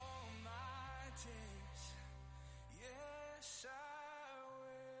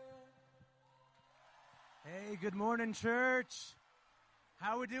Hey, good morning, church.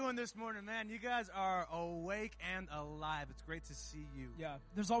 How we doing this morning, man? You guys are awake and alive. It's great to see you. Yeah,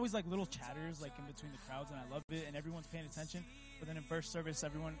 there's always like little chatters like in between the crowds, and I love it, and everyone's paying attention. But then in first service,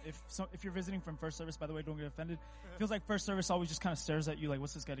 everyone, if you're visiting from first service, by the way, don't get offended. Feels like first service always just kind of stares at you like,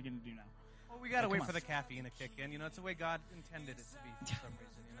 what's this guy going to do now? Well, we got to wait for the caffeine to kick in. You know, it's the way God intended it to be for some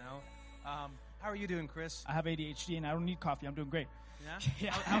reason, you know? How are you doing, Chris? I have ADHD, and I don't need coffee. I'm doing great.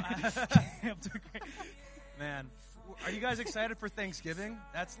 Yeah? I'm doing great. Man, are you guys excited for Thanksgiving?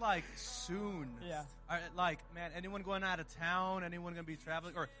 That's like soon. Yeah. Man, anyone going out of town? Anyone going to be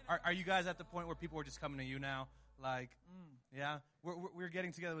traveling? Or are you guys at the point where people are just coming to you now? Yeah? We're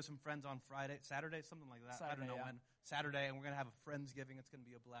getting together with some friends on Saturday, something like that. Saturday, I don't know yeah. when. Saturday, and we're going to have a Friendsgiving. It's going to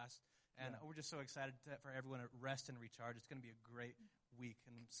be a blast. And we're just so excited for everyone to rest and recharge. It's going to be a great week,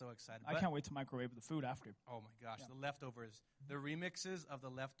 and I'm so excited. I can't wait to microwave the food after. Oh, my gosh. Yeah. The leftovers. The remixes of the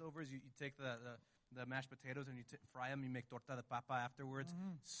leftovers. You take the mashed potatoes and you fry them. You make torta de papa afterwards. Mm-hmm.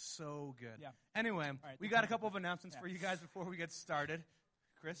 So good. Yeah. Anyway, right, we got a couple of announcements for you guys before we get started.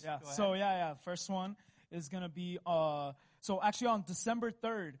 Chris, yeah. Go ahead. So, first one is going to be, actually on December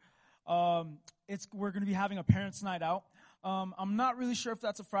 3rd, we're going to be having a parents' night out. I'm not really sure if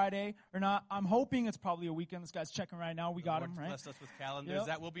that's a Friday or not. I'm hoping it's probably a weekend. This guy's checking right now. We got him, right? Blessed us with calendars. Yep.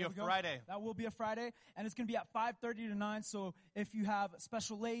 That will be a Friday. That will be a Friday, and it's going to be at 5:30 to 9. So if you have a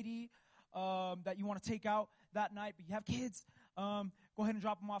special lady that you want to take out that night, but you have kids, go ahead and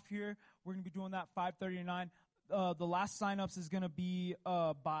drop them off here. We're going to be doing that 5:30 to 9. The last sign-ups is going to be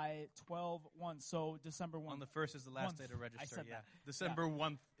by 12/1, so December 1. On the 1st is the last day to register. I said that. December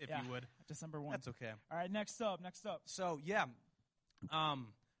 1st, if you would. December 1. That's okay. All right, next up. So,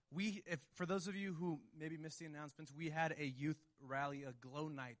 for those of you who maybe missed the announcements, we had a youth rally, a glow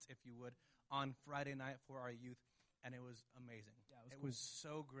night, if you would, on Friday night for our youth, and it was amazing. Yeah, it was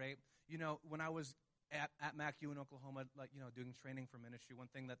so great. You know, when I was at MacU in Oklahoma, doing training for ministry, one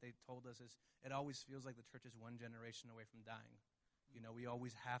thing that they told us is it always feels like the church is one generation away from dying. You know, we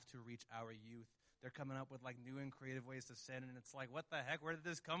always have to reach our youth. They're coming up with new and creative ways to sin, and it's like, what the heck? Where did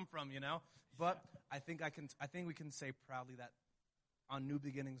this come from? You know, but I think we can say proudly that on New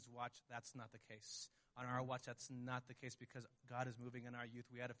Beginnings Watch, that's not the case. On our watch, that's not the case because God is moving in our youth.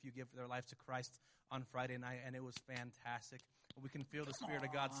 We had a few give their lives to Christ on Friday night, and it was fantastic. We can feel the Spirit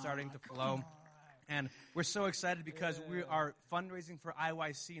of God starting to flow. And we're so excited because we are fundraising for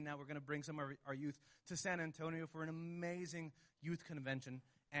IYC. Now we're going to bring some of our youth to San Antonio for an amazing youth convention.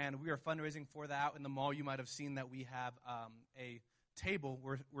 And we are fundraising for that out in the mall. You might have seen that we have a table.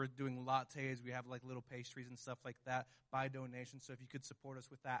 We're doing lattes. We have little pastries and stuff like that by donation. So if you could support us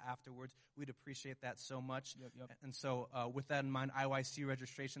with that afterwards, we'd appreciate that so much. Yep. And so with that in mind, IYC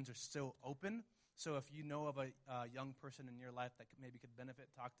registrations are still open. So if you know of a young person in your life that maybe could benefit,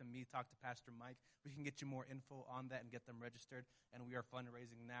 talk to me, talk to Pastor Mike. We can get you more info on that and get them registered. And we are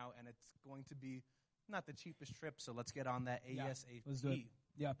fundraising now, and it's going to be not the cheapest trip, so let's get on that ASAP. Let's do it.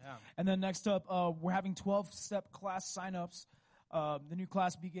 Yeah. And then next up, we're having 12-step class signups. The new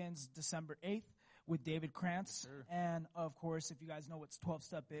class begins December 8th with David Krantz. Sure. And, of course, if you guys know what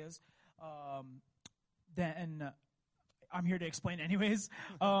 12-step is, then I'm here to explain anyways.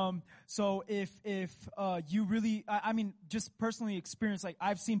 So if you really, just personally experience,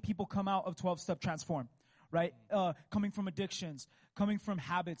 I've seen people come out of 12-step transform, right? Coming from addictions, coming from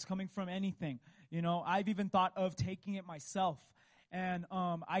habits, coming from anything. You know, I've even thought of taking it myself. And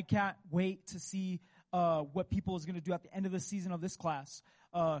I can't wait to see what people is going to do at the end of the season of this class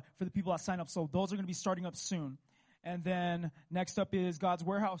for the people that sign up. So those are going to be starting up soon. And then next up is God's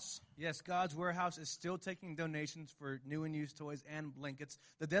Warehouse. Yes, God's Warehouse is still taking donations for new and used toys and blankets.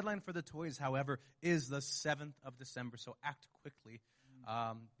 The deadline for the toys, however, is the 7th of December, so act quickly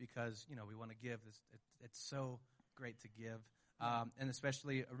because, we want to give. It's so great to give. And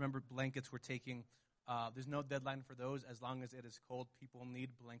especially, remember, blankets we're taking. There's no deadline for those as long as it is cold. People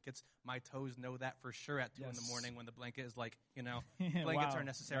need blankets. My toes know that for sure at 2 in the morning when the blanket is blankets are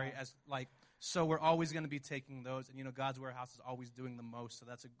necessary so we're always going to be taking those. And, God's Warehouse is always doing the most, so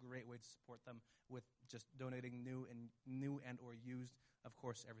that's a great way to support them with just donating new and or used, of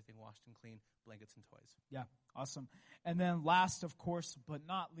course, everything washed and clean, blankets and toys. Yeah, awesome. And then last, of course, but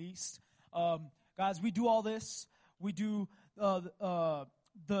not least, guys, we do all this. We do the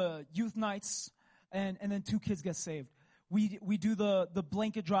youth nights, and then 2 kids get saved. We do the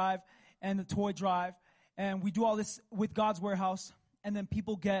blanket drive and the toy drive, and we do all this with God's Warehouse, and then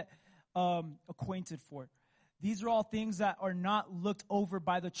people get acquainted for it. These are all things that are not looked over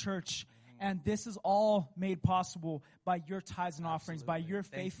by the church, and this is all made possible by your tithes and offerings, by your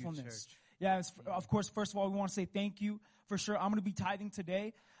faithfulness. You, of course, first of all, we want to say thank you for sure. I'm going to be tithing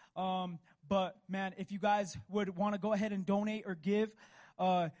today. But man, if you guys would want to go ahead and donate or give,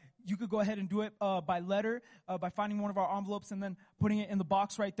 you could go ahead and do it by letter, by finding one of our envelopes and then putting it in the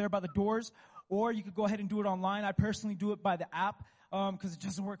box right there by the doors. Or you could go ahead and do it online. I personally do it by the app because it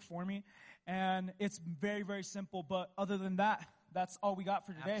doesn't work for me. And it's very, very simple. But other than that, that's all we got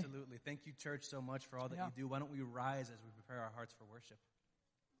for today. Absolutely. Thank you, church, so much for all that you do. Why don't we rise as we prepare our hearts for worship?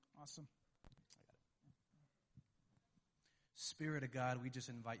 Awesome. Spirit of God, we just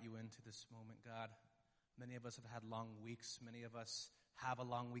invite you into this moment, God. Many of us have had long weeks. Many of us have a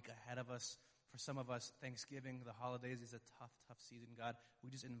long week ahead of us. For some of us, Thanksgiving, the holidays is a tough, tough season, God. We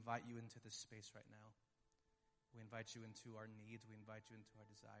just invite you into this space right now. We invite you into our needs. We invite you into our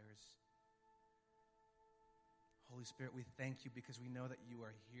desires. Holy Spirit, we thank you because we know that you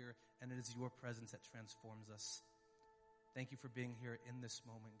are here and it is your presence that transforms us. Thank you for being here in this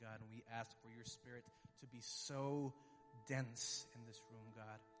moment, God. And we ask for your Spirit to be so dense in this room,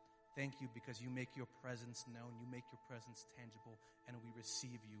 God. Thank you because you make your presence known. You make your presence tangible, and we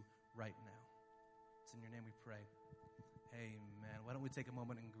receive you right now. It's in your name we pray. Amen. Why don't we take a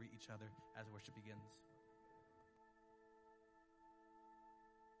moment and greet each other as worship begins.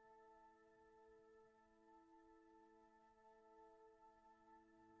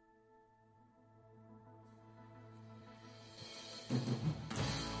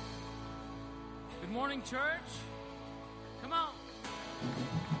 Good morning, church. Come on.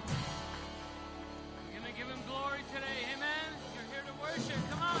 We're going to give him glory today. Amen. You're here to worship.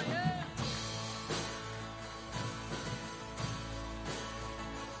 Come on, yeah.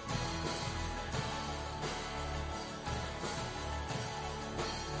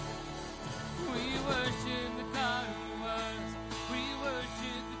 We worship the God who was. We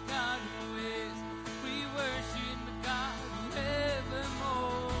worship the God who is. We worship the God who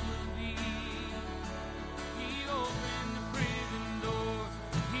evermore will be. He opened the prison doors.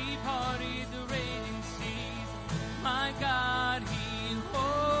 He parted the raging seas. My God, He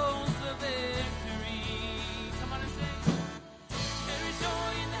holds the victory. Come on and sing. There is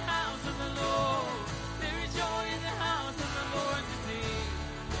joy in the house of the Lord. There is joy in the house of the Lord today.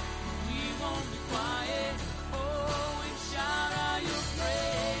 We won't be quiet. Oh, and shout out your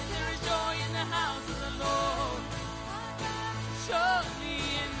praise. There is joy in the house of the Lord. Surely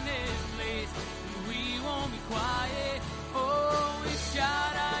in this place, we won't be quiet. Oh, and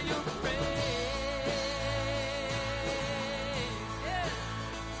shout out your praise. Yeah.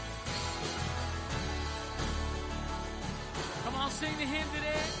 Come on, sing the hymn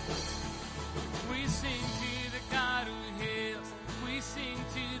today. We sing to the God who heals. We sing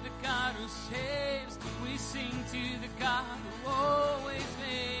to the God who saves. We sing to the God who always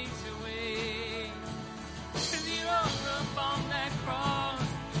makes a way. And He rose up on that cross,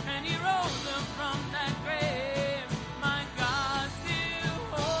 and He rose up from that grave. My God still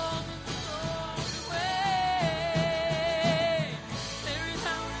holds the throne away. There is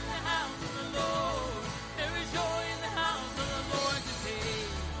power in the house of the Lord. There is joy in the house of the Lord today.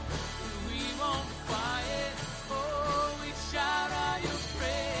 We won't be quiet. Oh, we shout out your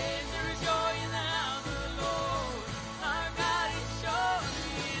praise. There is joy in the house of the Lord. Our God is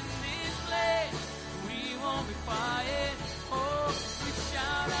surely in this place. We won't be quiet. Oh, we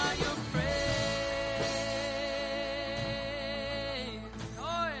shout out your praise.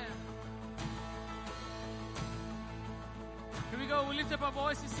 Oh, yeah. Here we go. We lift up our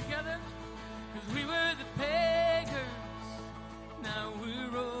voices together. Because we were the beggars. Now we're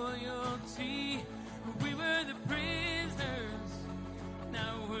royalty. We were the prisoners.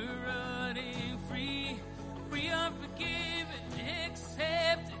 Now we're running free. We are forgiven,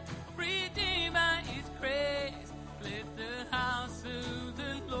 accepted, redeemed by His grace. Let the house of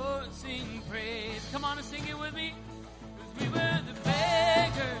the Lord sing praise. Come on and sing it with me. 'Cause we were the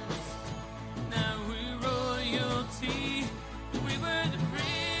beggars. Now we're royalty. We were the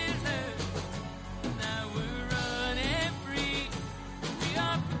prisoners. Now we're running free. We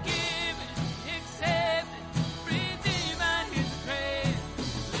are forgiven, accepted, redeemed by His grace.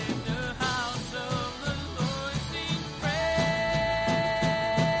 Let the house of the Lord sing praise.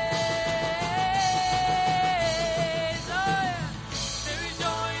 Oh yeah. There is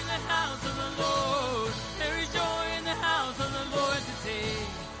joy in the house of the Lord. There is joy in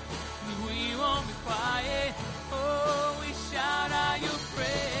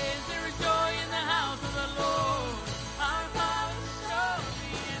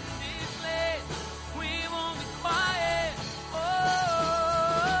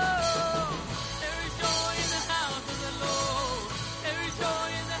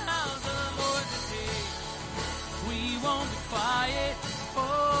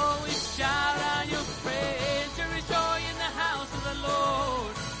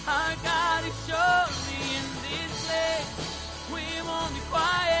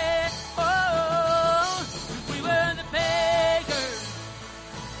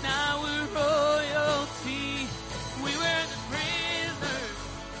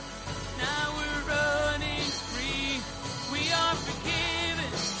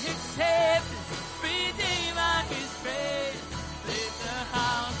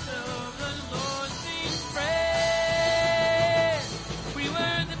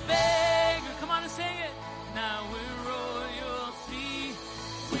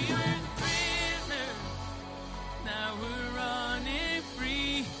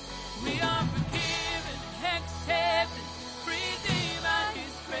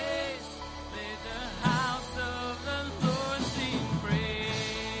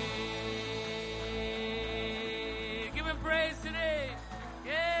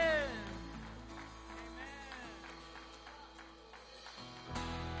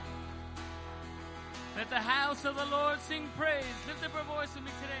the house of the Lord sing praise. Lift up your voice with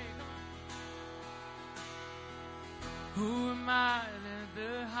me today. Come on. Who am I that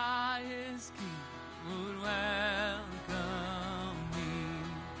the highest King would welcome me?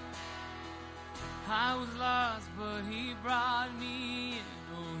 I was lost, but he brought me in.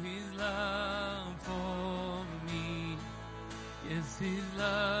 Oh, his love for me. Yes, his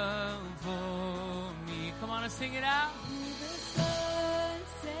love for me. Come on and sing it out. Who the sun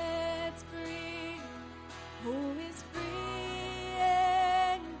sets free, who is free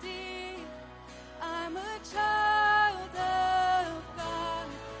indeed. I'm a child of God.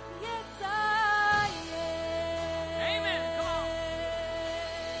 Yes, I am. Amen. Come on.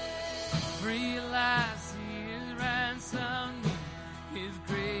 Free at last, he has ransomed me. His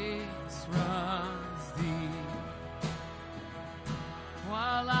grace runs deep.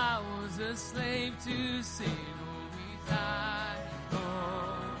 While I was a slave to sin, oh, he died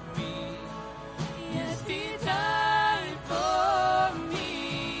for me. Yes, he died for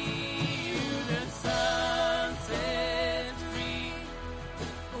me. The sun sets free,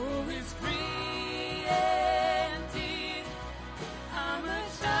 oh, is free indeed. I'm a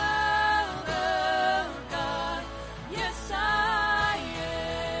child of God. Yes, I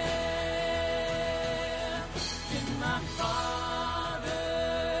am. In my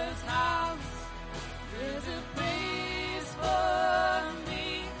Father's house, there's a place for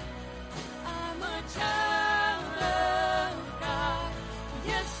me. I'm a child of God.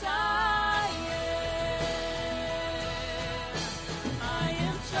 Yes, I am. I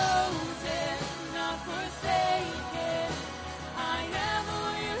am chosen, not forsaken. I am who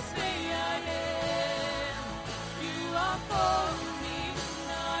you say I am. You are for me,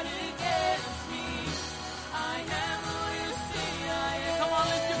 not against me. I am who you say I am. Come on,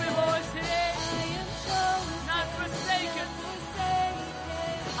 lift up your voice today. I am chosen, Not forsaken. not forsaken.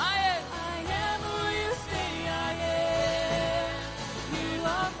 I am. I am who you say I am. You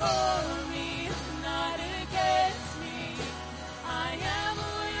are for me, not against me. I am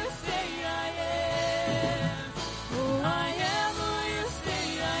who you say I am. Oh, I am who you say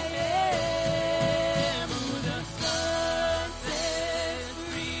I am. Who the sun sets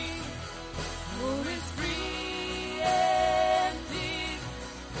free, who is free indeed.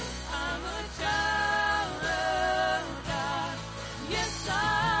 I'm a child of God. Yes, I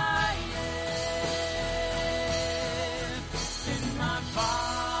am. In my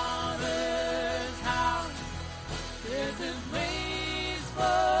Father's house, there's a place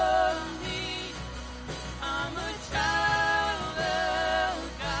for me. I'm a child of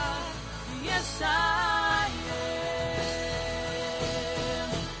God. Yes, I am.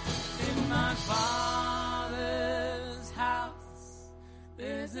 In my Father's house,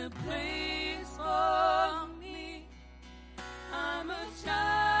 there's a place for me. I'm a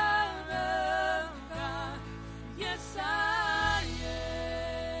child of God. Yes, I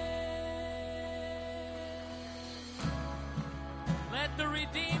am. Let the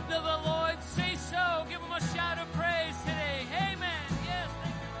redeemed of the Lord say so. Give him a shout of praise today. Amen. Yes,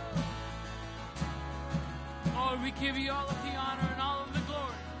 thank you, Lord. Lord, we give you all of the honor and all of the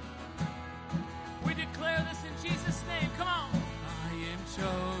glory. We declare this in Jesus' name. Come on. I am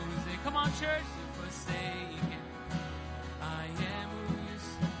chosen. Come on, church. Forsaken. I am who you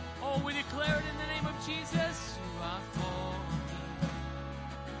say. Oh, we declare it in the name of Jesus. You are for me.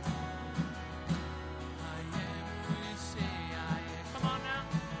 I am who you say I am. Come on now.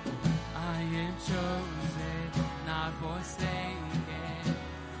 I am chosen, not forsaken.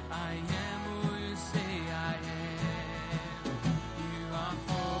 I am who you say I am. You are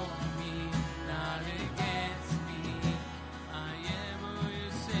for me, not against me. I am who you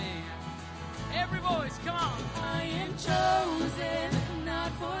say I am. Every voice, come on. I am chosen,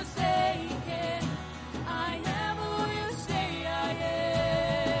 not forsaken. I am who you say I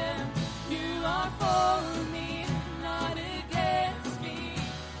am. You are for me, not against me.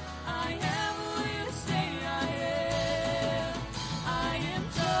 I am who you say I am.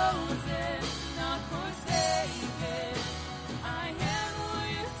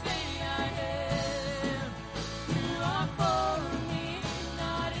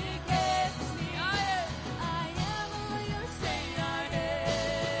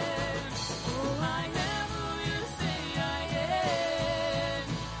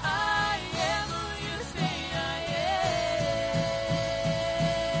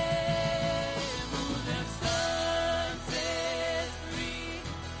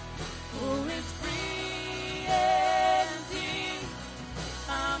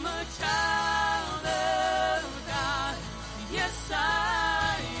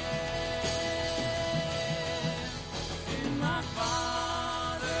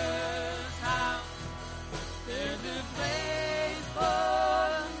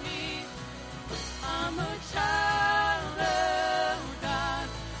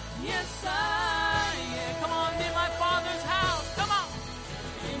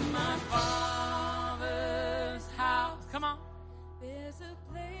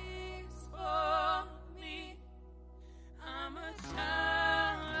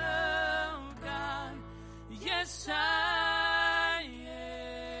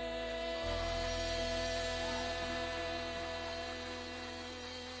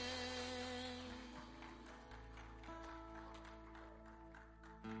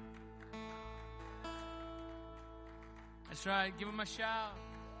 That's right. Give him a shout.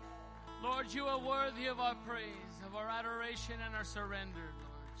 Lord, you are worthy of our praise, of our adoration and our surrender,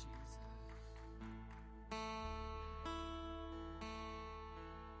 Lord Jesus.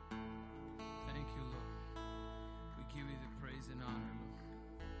 Thank you, Lord. We give you the praise and honor, Lord.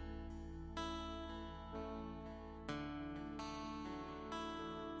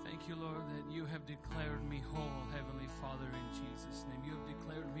 Thank you, Lord, that you have declared me whole, Heavenly Father, in Jesus' name. You have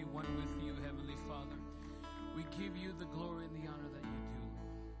declared me one with you, Heavenly Father. We give you the glory and the honor that you do,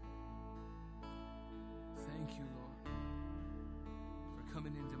 Lord. Thank you, Lord, for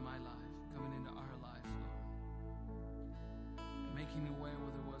coming into my life, coming into our life, Lord. Making a way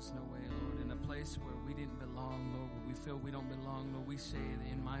where there was no way, Lord. In a place where we didn't belong, Lord, where we feel we don't belong, Lord, we say it,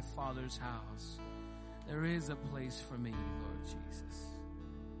 in my Father's house, there is a place for me, Lord Jesus.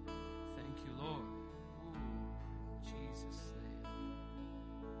 Thank you, Lord. Ooh, in Jesus' name.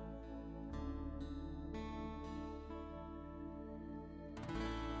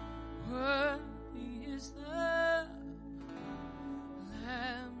 Worthy is the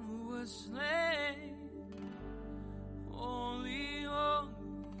Lamb who was slain. Holy, holy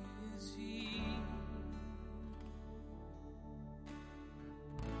is He.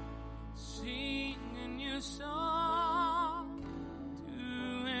 Sing a new song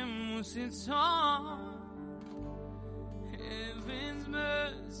to Him who sits on heaven's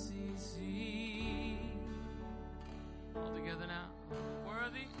mercy seat. All together now.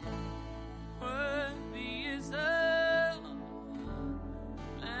 Worthy. Worthy is the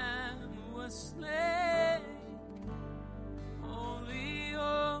Lamb who was slain. Holy,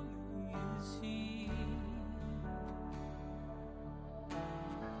 holy is He.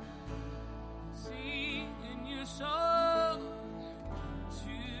 Sing a new song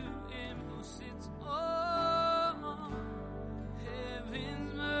to Him who sits on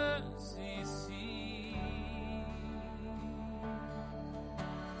heaven's mercy seat.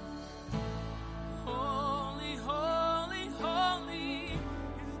 Holy, holy, holy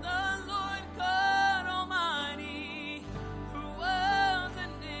is the Lord God Almighty, who was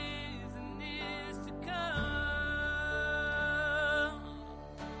and is to come.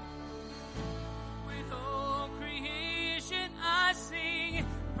 With all creation I sing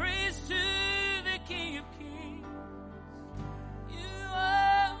praise to the King of Kings. You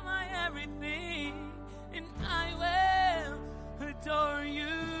are my everything, and I will adore you.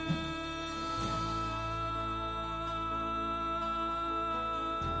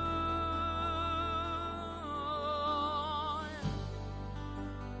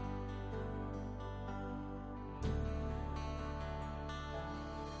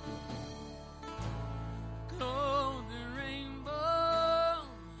 Golden rainbows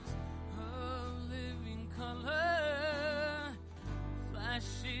of living color,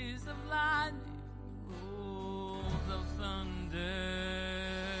 flashes of lightning, rolls of thunder.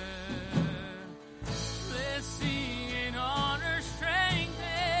 Blessing and honor, strength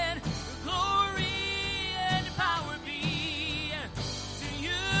and glory and power be to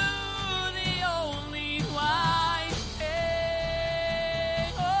you, the only wise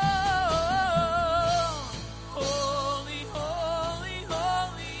King. Oh, holy, holy,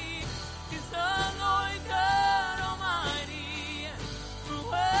 holy is the Lord God Almighty, who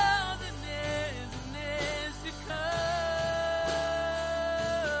was and is to come.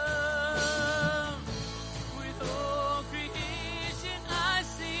 With all creation I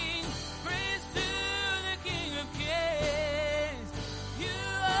sing praise to the King of Kings. You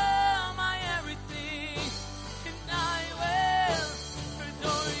are my everything, and I will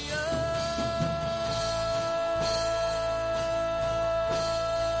adore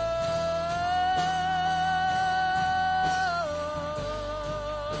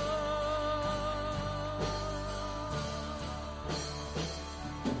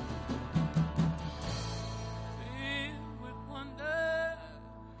Filled with wonder,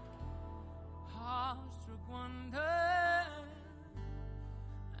 awestruck wonder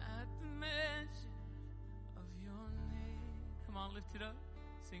at the mention of your name. Come on, lift it up.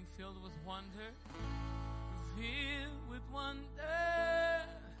 Sing filled with wonder. Filled with wonder,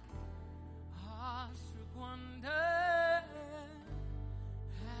 awestruck wonder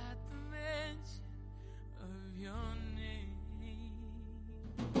at the mention of your name.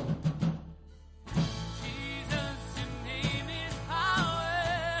 Jesus, your name is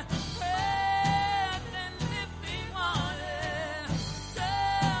power, breath and living water,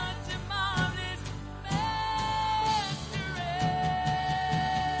 such a marvelous mystery.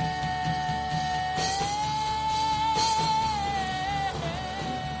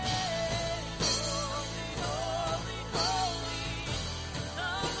 Holy, holy,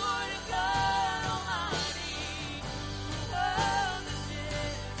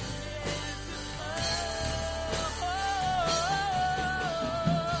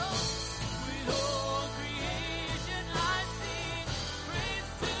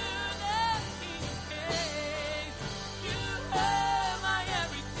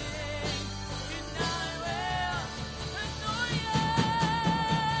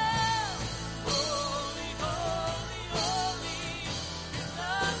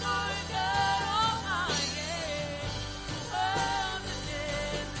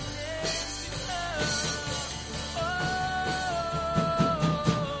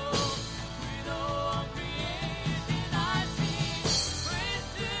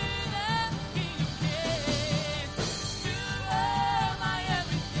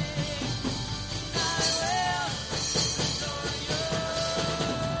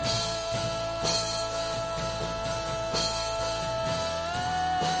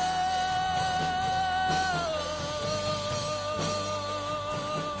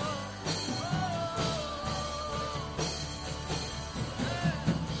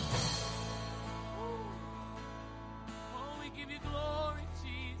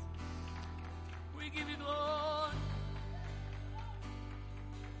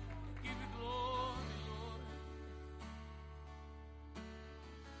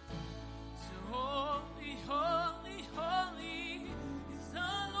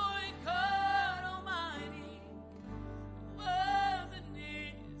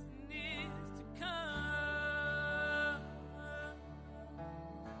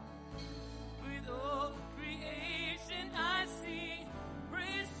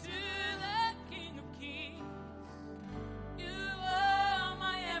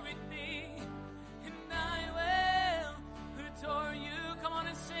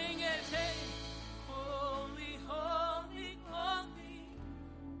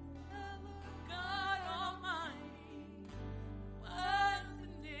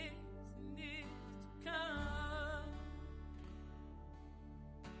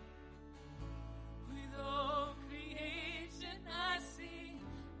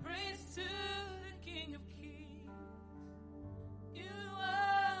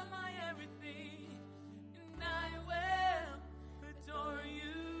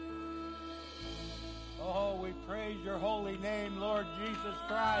 name, Lord Jesus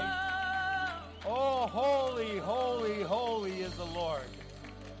Christ. Oh, holy, holy, holy is the Lord.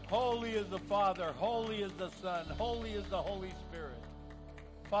 Holy is the Father. Holy is the Son. Holy is the Holy Spirit.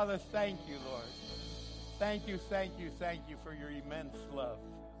 Father, thank you, Lord. Thank you, thank you, thank you for your immense love.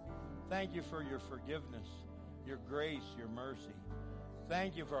 Thank you for your forgiveness, your grace, your mercy.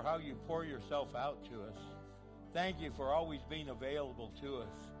 Thank you for how you pour yourself out to us. Thank you for always being available to us.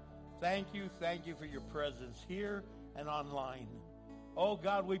 Thank you for your presence here and online. Oh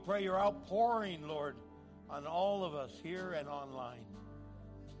God, we pray your outpouring, Lord, on all of us here and online.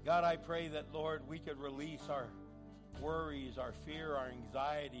 God, I pray that, Lord, we could release our worries, our fear, our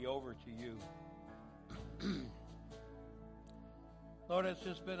anxiety over to you. Lord, it's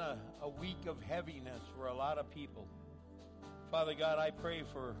just been a week of heaviness for a lot of people. Father God, I pray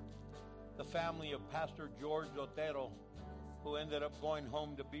for the family of Pastor George Otero, who ended up going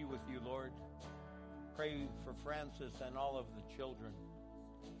home to be with you, Lord. Pray for Francis and all of the children.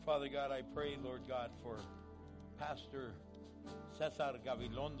 Father God, I pray, Lord God, for Pastor Cesar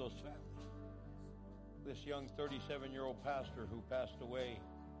Gavilondo's family, this young 37-year-old pastor who passed away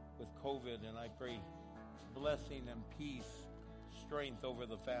with COVID, and I pray blessing and peace, strength over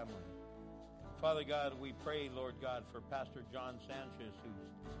the family. Father God, we pray, Lord God, for Pastor John Sanchez, who's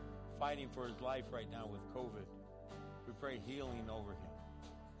fighting for his life right now with COVID. We pray healing over him.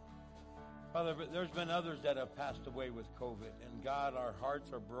 Father, but there's been others that have passed away with COVID, and God, our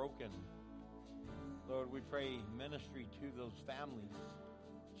hearts are broken. Lord, we pray ministry to those families.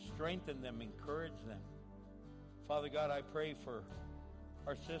 Strengthen them, encourage them. Father God, I pray for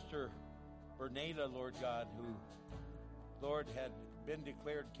our sister Bernada, Lord God, who, Lord, had been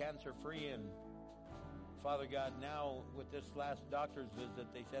declared cancer-free, and Father God, now with this last doctor's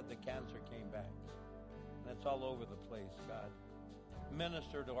visit, they said the cancer came back. And it's all over the place, God.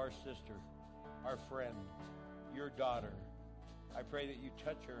 Minister to our sister, our friend, your daughter. I pray that you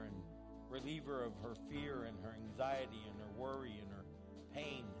touch her and relieve her of her fear and her anxiety and her worry and her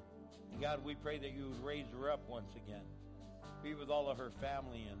pain. And God, we pray that you would raise her up once again. Be with all of her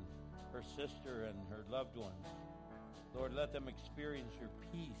family and her sister and her loved ones. Lord, let them experience your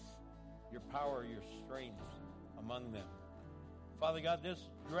peace, your power, your strength among them. Father God, this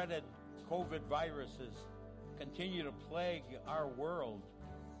dreaded COVID viruses continue to plague our world.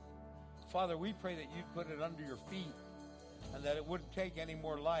 Father, we pray that you'd put it under your feet and that it wouldn't take any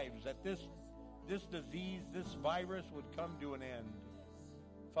more lives, that this disease, this virus would come to an end.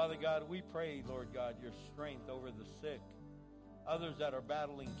 Father God, we pray, Lord God, your strength over the sick, others that are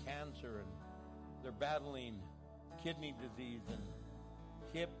battling cancer and they're battling kidney disease and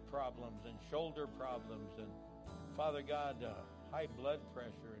hip problems and shoulder problems and, Father God, high blood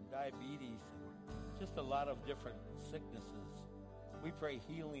pressure and diabetes and just a lot of different sicknesses. We pray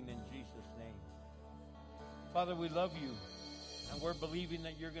healing in Jesus' name. Father, we love you, and we're believing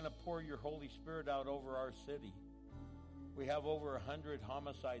that you're going to pour your Holy Spirit out over our city. We have over 100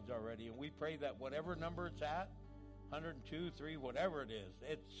 homicides already, and we pray that whatever number it's at, 102, 3, whatever it is,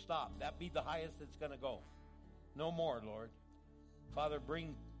 it stop. That be the highest it's going to go. No more, Lord. Father,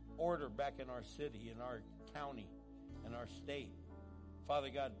 bring order back in our city, in our county, in our state. Father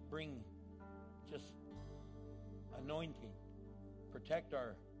God, bring just anointing. Protect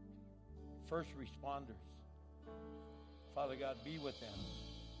our first responders. Father God, be with them.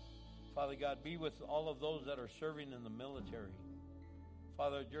 Father God, be with all of those that are serving in the military.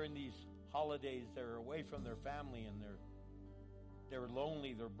 Father, during these holidays, they're away from their family and they're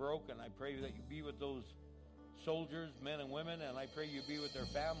lonely, they're broken. I pray that you be with those soldiers, men and women, and I pray you be with their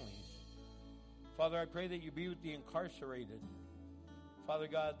families. Father, I pray that you be with the incarcerated. Father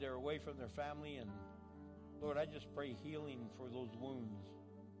God, they're away from their family, and Lord, I just pray healing for those wounds.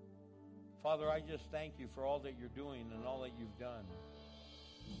 Father, I just thank you for all that you're doing and all that you've done.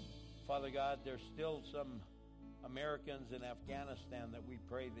 Father God, there's still some Americans in Afghanistan that we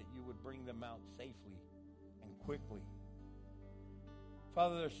pray that you would bring them out safely and quickly.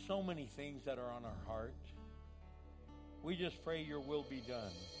 Father, there's so many things that are on our heart. We just pray your will be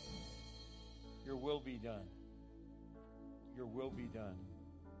done. Your will be done. Your will be done.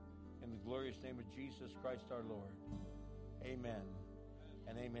 In the glorious name of Jesus Christ our Lord. Amen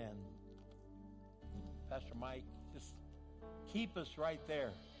and amen. Pastor Mike, just keep us right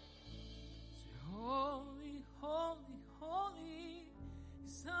there. Holy, holy, holy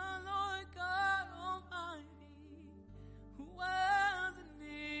is the Lord God Almighty, who was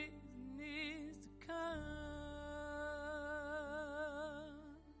and is to come.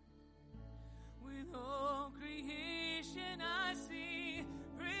 With all creation I sing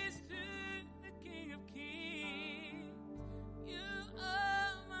praise to the King of Kings. You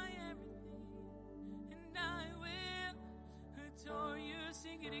are my everything, and I will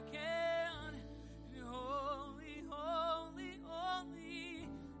sing it again. Holy, holy, holy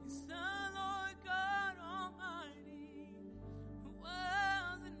is the Lord God Almighty, who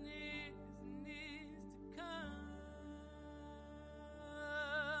was and is to come.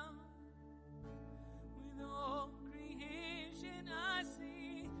 With all creation I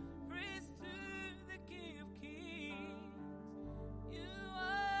sing praise to the King of Kings. You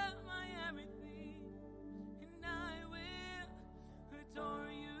are my everything, and I will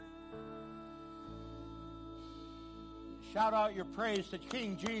adore you. Shout out your praise to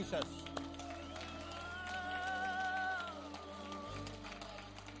King Jesus.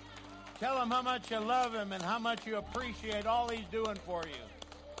 Tell him how much you love him and how much you appreciate all he's doing for you.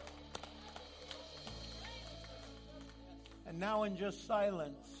 And now in just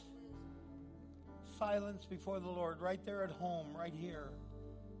silence before the Lord, right there at home, right here.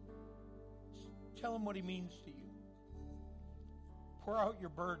 Tell him what he means to you. Pour out your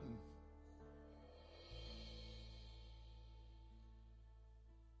burden.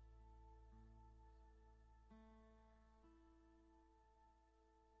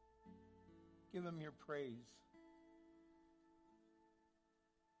 Give him your praise.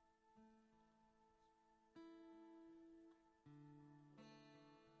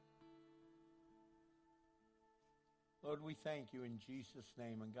 Lord, we thank you in Jesus'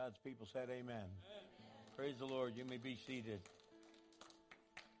 name. And God's people said amen. Amen. Praise the Lord. You may be seated.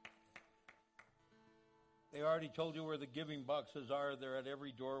 They already told you where the giving boxes are. They're at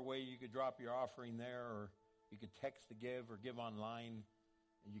every doorway. You could drop your offering there, or you could text to give or give online,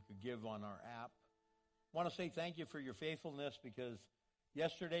 and you could give on our app. I want to say thank you for your faithfulness, because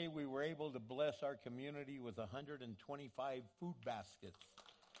yesterday we were able to bless our community with 125 food baskets,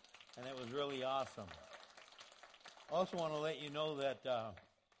 and it was really awesome. I also want to let you know that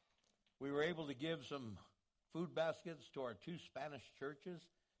we were able to give some food baskets to our two Spanish churches,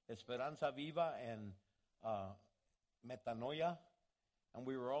 Esperanza Viva and Metanoia. And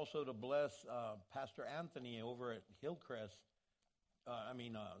we were also to bless Pastor Anthony over at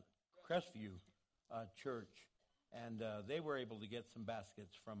Crestview Church. And they were able to get some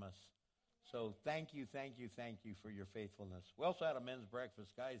baskets from us. So thank you for your faithfulness. We also had a men's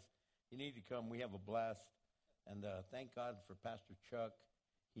breakfast. Guys, you need to come. We have a blast. And thank God for Pastor Chuck.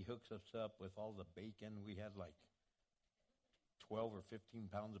 He hooks us up with all the bacon. We had like 12 or 15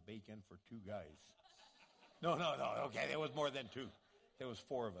 pounds of bacon for two guys. No. Okay, there was more than two. There was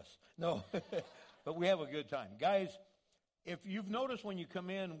four of us. No, but we have a good time. Guys, if you've noticed when you come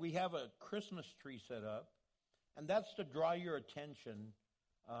in, we have a Christmas tree set up. And that's to draw your attention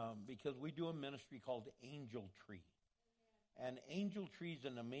because we do a ministry called Angel Tree. And Angel Tree is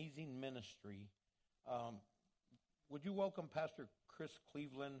an amazing ministry. Would you welcome Pastor Chris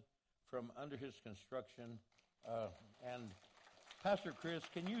Cleveland from under his construction? And Pastor Chris,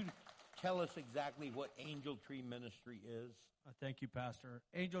 can you tell us exactly what Angel Tree Ministry is? Thank you, Pastor.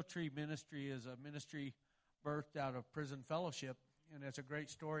 Angel Tree Ministry is a ministry birthed out of Prison Fellowship, and it's a great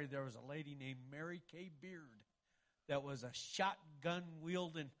story. There was a lady named Mary Kay Beard that was a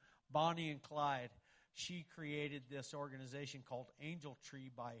shotgun-wielding Bonnie and Clyde. She created this organization called Angel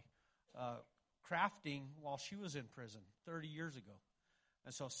Tree by crafting while she was in prison 30 years ago.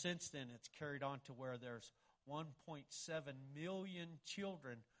 And so since then, it's carried on to where there's 1.7 million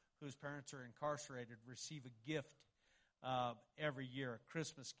children whose parents are incarcerated receive a gift every year, a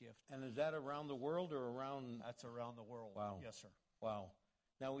Christmas gift. And is that around the world or around? That's around the world. Wow. Yes, sir. Wow.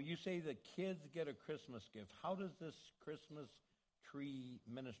 Now, when you say the kids get a Christmas gift, how does this Christmas tree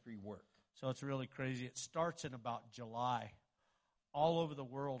ministry work? So it's really crazy. It starts in about July. All over the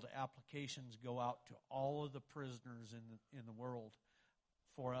world, applications go out to all of the prisoners in the world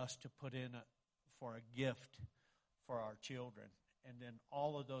for us to put in for a gift for our children. And then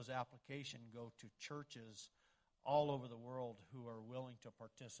all of those applications go to churches all over the world who are willing to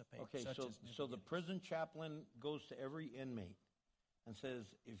participate. Okay, so the prison chaplain goes to every inmate and says,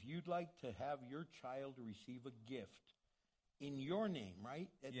 if you'd like to have your child receive a gift in your name, right?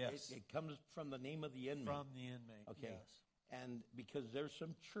 Yes. It comes from the name of the inmate. From the inmate, okay. Yes. And because there's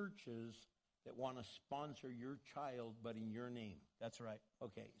some churches that want to sponsor your child, but in your name. That's right.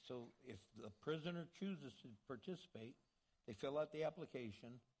 Okay, so if the prisoner chooses to participate, they fill out the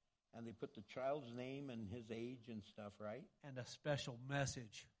application, and they put the child's name and his age and stuff, right? And a special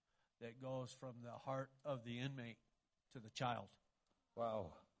message that goes from the heart of the inmate to the child.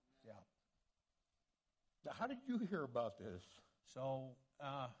 Wow. Yeah. Now, how did you hear about this? So,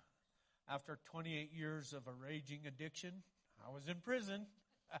 after 28 years of a raging addiction, I was in prison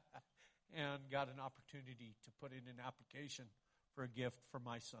and got an opportunity to put in an application for a gift for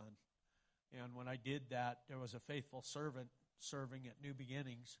my son. And when I did that, there was a faithful servant serving at New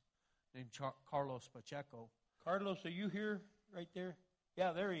Beginnings named Carlos Pacheco. Carlos, are you here right there?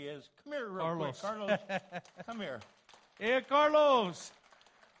 Yeah, there he is. Come here real Carlos. quick. Carlos, come here. Hey, Carlos!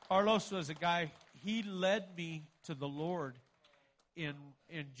 Carlos was a guy, he led me to the Lord in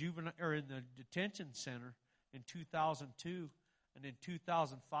juvenile or in the detention center in 2002, and in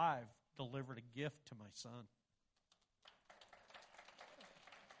 2005 delivered a gift to my son.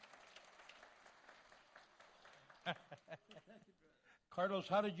 Carlos,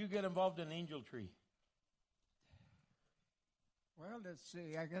 how did you get involved in Angel Tree? Well, let's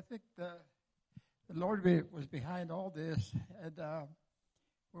see. I think the Lord was behind all this, and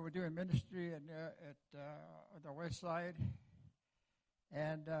we were doing ministry at on the west side,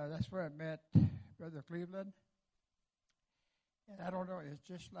 and that's where I met Brother Cleveland. And I don't know, it's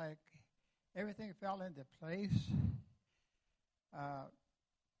just like everything fell into place. I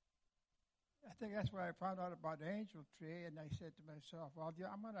think that's where I found out about the Angel Tree, and I said to myself, well, yeah,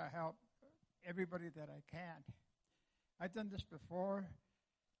 I'm going to help everybody that I can. I've done this before,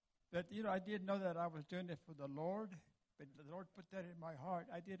 but, I didn't know that I was doing it for the Lord, but the Lord put that in my heart.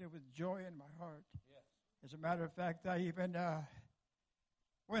 I did it with joy in my heart. Yes. As a matter of fact, I even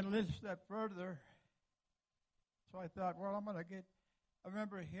went a little step further. So I thought, well, I'm going to I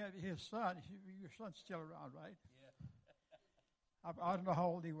remember he had his son. Your son's still around, right? Yeah. I don't know how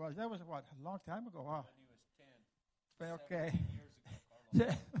old he was. That was, what, a long time ago, huh? When he was 10. Okay. Years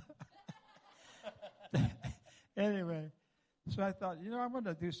ago, Anyway, so I thought, I'm going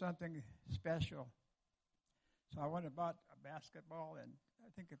to do something special. So I went and bought a basketball and I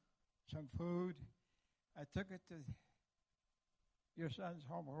think some food. I took it to your son's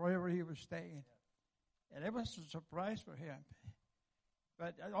home or wherever he was staying. And it was a surprise for him.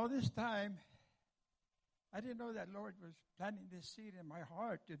 But all this time, I didn't know that Lord was planting this seed in my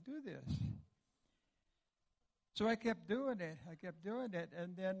heart to do this. So I kept doing it.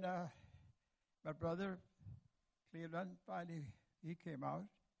 And then my brother, Cleveland, finally, he came out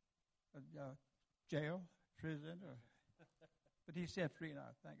of jail, prison. But he's set free now,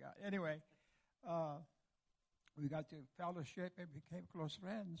 thank God. Anyway, we got to fellowship and became close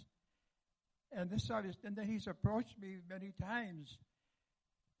friends. And then he's approached me many times.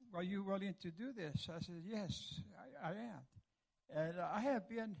 Are you willing to do this? I said, yes, I am. And I have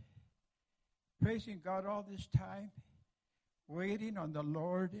been praising God all this time, waiting on the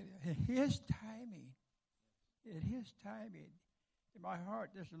Lord in His timing. In His timing. In my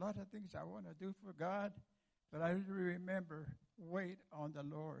heart, there's a lot of things I want to do for God, but I remember, wait on the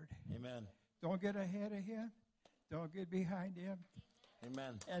Lord. Amen. Don't get ahead of Him. Don't get behind Him.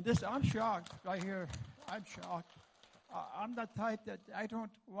 Amen. And I'm shocked right here. I'm shocked. I'm the type that I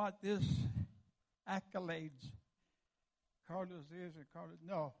don't want this accolades. Carlos is and Carlos.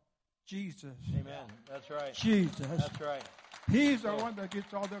 No, Jesus. Amen. That's right. Jesus. That's right. He's the one that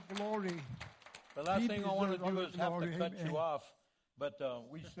gets all the glory. The last thing I want to do is have to cut Amen. you off, but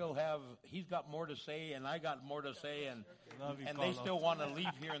we still have, he's got more to say, and I got more to say, and they still want to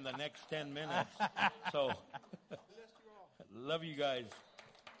leave here in the next 10 minutes. So, love you guys.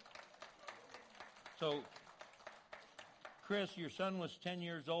 So, Chris, your son was 10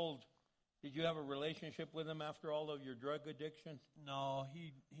 years old. Did you have a relationship with him after all of your drug addiction? No,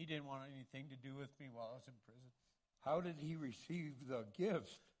 he didn't want anything to do with me while I was in prison. How did he receive the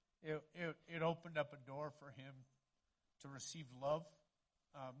gift? It opened up a door for him to receive love,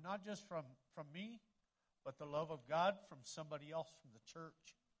 not just from me, but the love of God from somebody else from the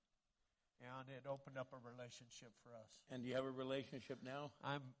church. And it opened up a relationship for us. And do you have a relationship now?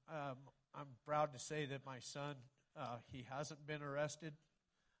 I'm proud to say that my son, he hasn't been arrested.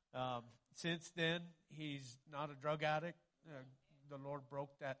 Since then, he's not a drug addict. The Lord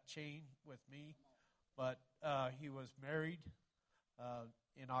broke that chain with me. But he was married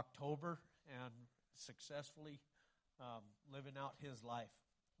in October and successfully living out his life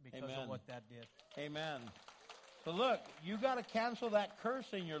because Amen. of what that did. Amen. So look, you got to cancel that curse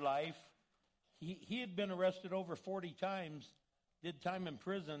in your life. He had been arrested over 40 times, did time in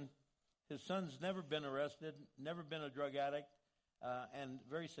prison. His son's never been arrested, never been a drug addict, and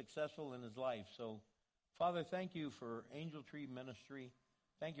very successful in his life. So, Father, thank you for Angel Tree Ministry.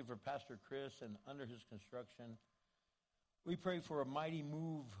 Thank you for Pastor Chris and under his construction. We pray for a mighty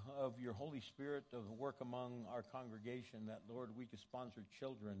move of your Holy Spirit to work among our congregation, that, Lord, we could sponsor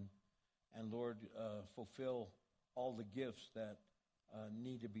children and, Lord, fulfill all the gifts that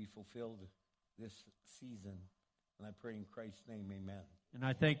need to be fulfilled this season. And I pray in Christ's name, amen. And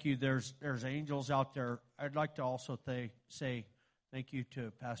I thank you. There's angels out there. I'd like to also say thank you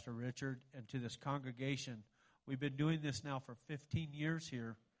to Pastor Richard and to this congregation. We've been doing this now for 15 years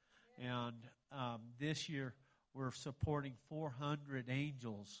here. And this year we're supporting 400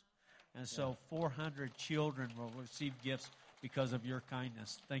 angels. And so 400 children will receive gifts because of your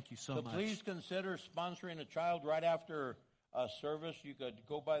kindness. Thank you so much. Please consider sponsoring a child right after service. You could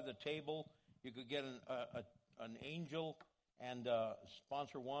go by the table. You could get an angel and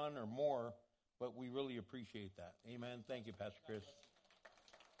sponsor one or more, but we really appreciate that. Amen. Thank you, Pastor Chris.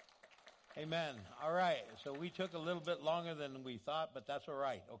 Amen. All right. So we took a little bit longer than we thought, but that's all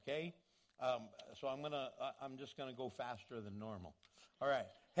right. Okay. So I'm just gonna go faster than normal. All right.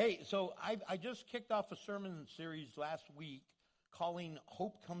 Hey, so I just kicked off a sermon series last week calling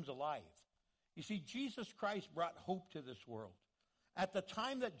Hope Comes Alive. You see, Jesus Christ brought hope to this world. At the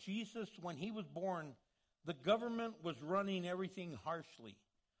time that Jesus, when he was born, the government was running everything harshly.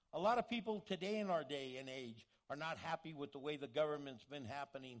 A lot of people today in our day and age are not happy with the way the government's been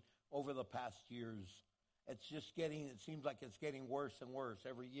happening over the past years. It seems like it's getting worse and worse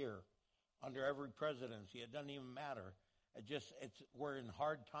every year under every presidency. It doesn't even matter. We're in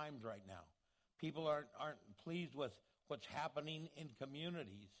hard times right now. People aren't pleased with what's happening in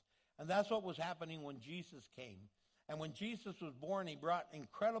communities. And that's what was happening when Jesus came. And when Jesus was born, he brought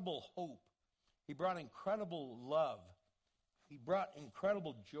incredible hope. He brought incredible love. He brought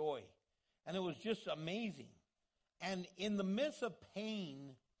incredible joy. And it was just amazing. And in the midst of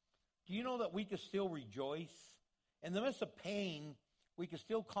pain, do you know that we can still rejoice? In the midst of pain, we can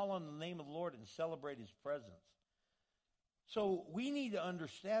still call on the name of the Lord and celebrate his presence. So we need to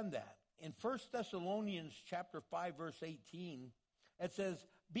understand that. In 1 Thessalonians chapter 5, verse 18, it says,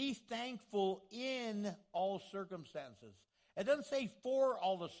 be thankful in all circumstances. It doesn't say for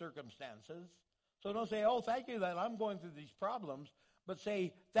all the circumstances. So don't say, oh, thank you that I'm going through these problems. But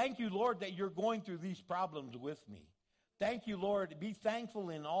say, thank you, Lord, that you're going through these problems with me. Thank you, Lord. Be thankful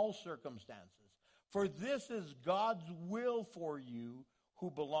in all circumstances. For this is God's will for you who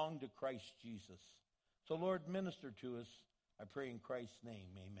belong to Christ Jesus. So, Lord, minister to us. I pray in Christ's name,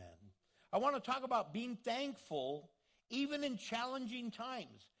 amen. I want to talk about being thankful even in challenging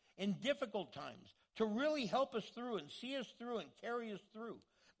times, in difficult times, to really help us through and see us through and carry us through.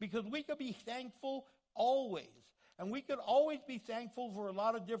 Because we could be thankful always. And we could always be thankful for a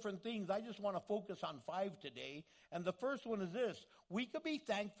lot of different things. I just want to focus on 5 today. And the first one is this. We could be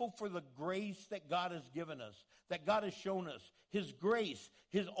thankful for the grace that God has given us, that God has shown us. His grace,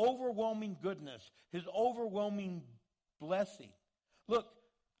 his overwhelming goodness, his overwhelming blessing. Look,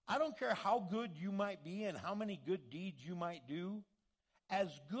 I don't care how good you might be and how many good deeds you might do. As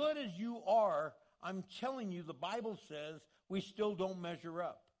good as you are, I'm telling you, the Bible says we still don't measure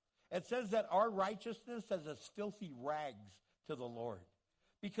up. It says that our righteousness is as filthy rags to the Lord.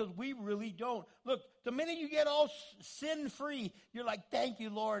 Because we really don't. Look, the minute you get all sin-free, you're like, thank you,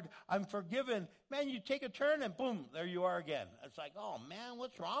 Lord, I'm forgiven. Man, you take a turn and boom, there you are again. It's like, oh, man,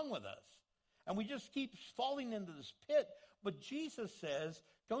 what's wrong with us? And we just keep falling into this pit. But Jesus says,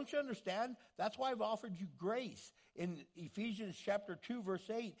 don't you understand? That's why I've offered you grace. In Ephesians chapter 2, verse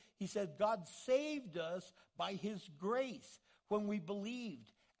 8, he said, God saved us by his grace when we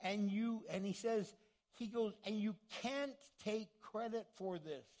believed. And he says, he goes, and you can't take credit for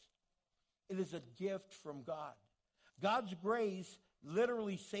this. It is a gift from God. God's grace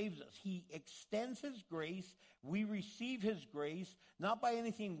literally saves us. He extends his grace. We receive his grace, not by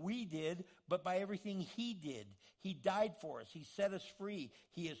anything we did, but by everything he did. He died for us. He set us free.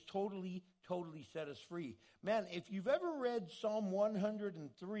 He has totally set us free. Man, if you've ever read Psalm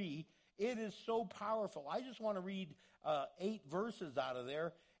 103, it is so powerful. I just want to read 8 verses out of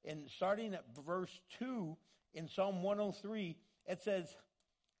there. And starting at verse 2 in Psalm 103, it says,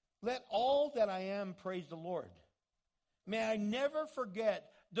 let all that I am praise the Lord. May I never forget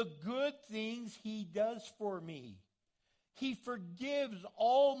the good things he does for me. He forgives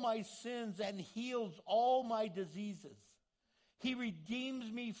all my sins and heals all my diseases. He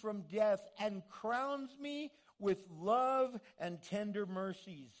redeems me from death and crowns me with love and tender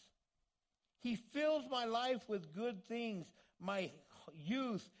mercies. He fills my life with good things. My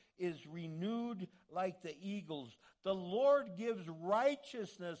youth is renewed like the eagles. The Lord gives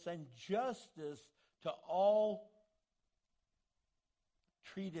righteousness and justice to all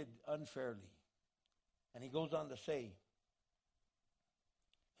treated unfairly. And he goes on to say,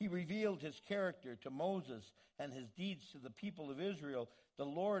 he revealed his character to Moses and his deeds to the people of Israel. The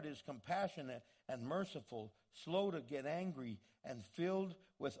Lord is compassionate and merciful, slow to get angry, and filled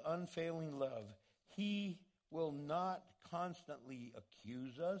with unfailing love. He will not constantly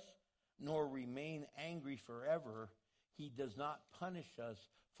accuse us, nor remain angry forever. He does not punish us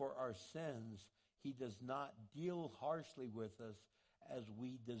for our sins. He does not deal harshly with us as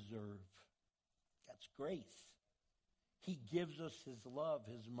we deserve. That's grace. He gives us his love,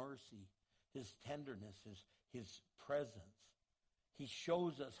 his mercy, his tenderness, his presence. He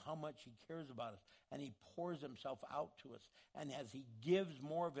shows us how much he cares about us, and he pours himself out to us. And as he gives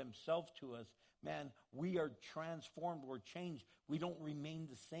more of himself to us, man, we are transformed. We're changed. We don't remain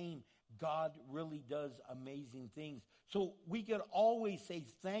the same. God really does amazing things. So we could always say,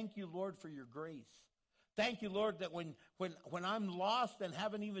 thank you, Lord, for your grace. Thank you, Lord, that when I'm lost and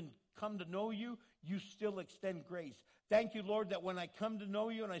haven't even come to know you, you still extend grace. Thank you, Lord, that when I come to know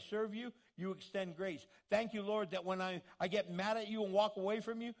you and I serve you, you extend grace. Thank you, Lord, that when I get mad at you and walk away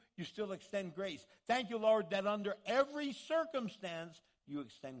from you, you still extend grace. Thank you, Lord, that under every circumstance, you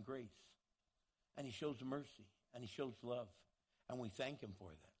extend grace. And he shows mercy, and he shows love, and we thank him for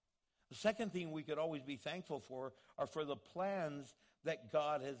that. The second thing we could always be thankful for are for the plans that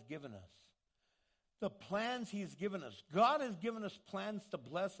God has given us. The plans he's given us. God has given us plans to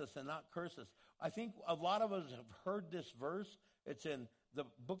bless us and not curse us. I think a lot of us have heard this verse. It's in the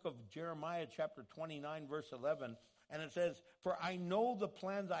book of Jeremiah, chapter 29, verse 11. And it says, "For I know the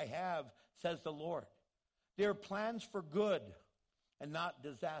plans I have, says the Lord. They are plans for good and not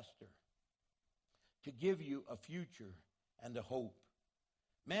disaster, to give you a future and a hope."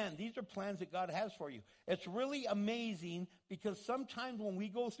 Man, these are plans that God has for you. It's really amazing because sometimes when we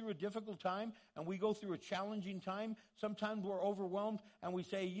go through a difficult time and we go through a challenging time, sometimes we're overwhelmed and we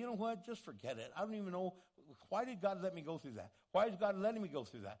say, you know what, just forget it. I don't even know, why did God let me go through that? Why is God letting me go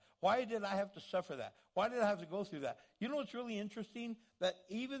through that? Why did I have to suffer that? Why did I have to go through that? You know what's really interesting? That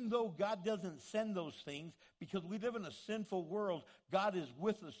even though God doesn't send those things, because we live in a sinful world, God is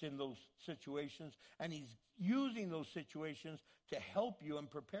with us in those situations, and he's using those situations to help you and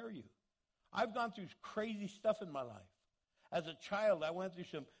prepare you. I've gone through crazy stuff in my life. As a child, I went through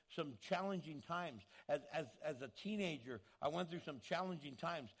some challenging times. As a teenager, I went through some challenging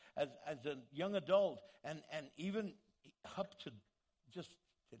times. As a young adult, and even up to just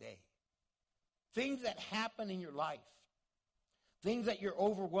today. Things that happen in your life. Things that you're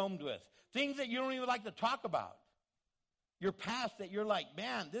overwhelmed with. Things that you don't even like to talk about. Your past that you're like,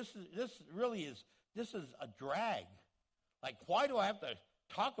 man, this is a drag. Like, why do I have to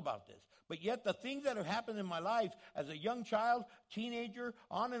talk about this? But yet the things that have happened in my life as a young child, teenager,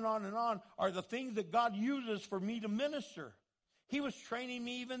 on and on and on, are the things that God uses for me to minister. He was training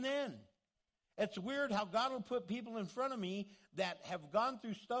me even then. It's weird how God will put people in front of me that have gone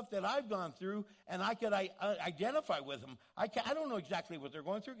through stuff that I've gone through, and I could identify with them. I don't know exactly what they're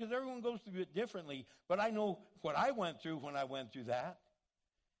going through because everyone goes through it differently, but I know what I went through when I went through that.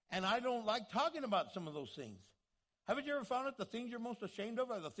 And I don't like talking about some of those things. Haven't you ever found that the things you're most ashamed of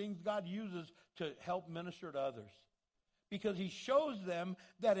are the things God uses to help minister to others? Because he shows them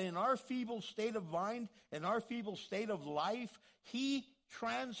that in our feeble state of mind, in our feeble state of life, he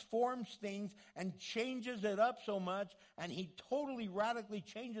transforms things and changes it up so much, and he totally radically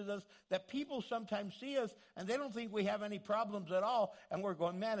changes us that people sometimes see us and they don't think we have any problems at all, and we're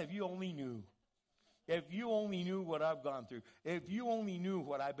going, man, if you only knew. If you only knew what I've gone through. If you only knew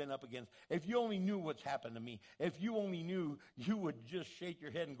what I've been up against. If you only knew what's happened to me. If you only knew, you would just shake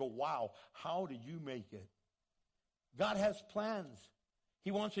your head and go, wow, how did you make it? God has plans.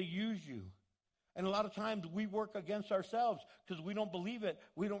 He wants to use you. And a lot of times we work against ourselves because we don't believe it,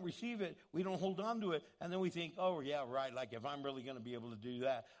 we don't receive it, we don't hold on to it, and then we think, oh, yeah, right, like if I'm really going to be able to do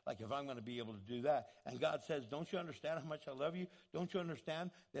that, like if I'm going to be able to do that. And God says, don't you understand how much I love you? Don't you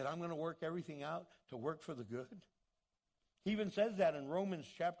understand that I'm going to work everything out to work for the good? He even says that in Romans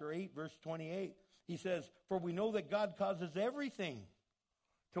chapter 8, verse 28. He says, for we know that God causes everything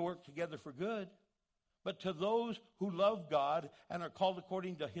to work together for good, but to those who love God and are called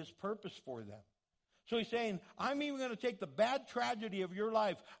according to his purpose for them. So he's saying, I'm even going to take the bad tragedy of your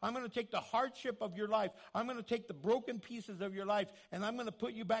life. I'm going to take the hardship of your life. I'm going to take the broken pieces of your life, and I'm going to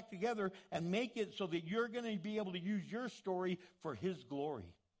put you back together and make it so that you're going to be able to use your story for his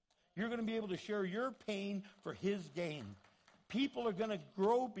glory. You're going to be able to share your pain for his gain. People are going to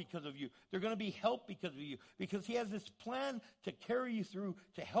grow because of you. They're going to be helped because of you. Because he has this plan to carry you through,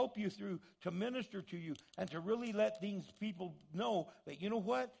 to help you through, to minister to you, and to really let these people know that, you know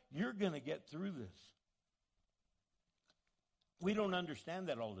what? You're going to get through this. We don't understand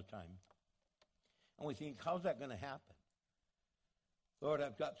that all the time. And we think, how's that going to happen? Lord,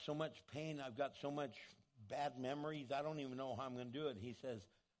 I've got so much pain. I've got so much bad memories. I don't even know how I'm going to do it. He says,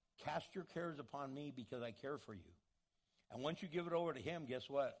 cast your cares upon me because I care for you. And once you give it over to him, guess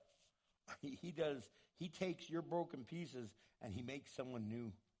what? He does. He takes your broken pieces and he makes someone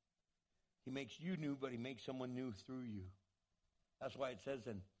new. He makes you new, but he makes someone new through you. That's why it says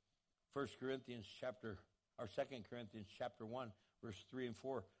in 2 Corinthians chapter 1, verse 3 and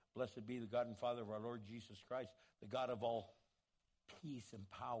 4, blessed be the God and Father of our Lord Jesus Christ, the God of all peace and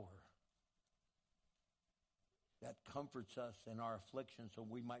power. that comforts us in our affliction so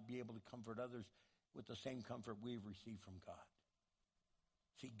we might be able to comfort others with the same comfort we've received from God.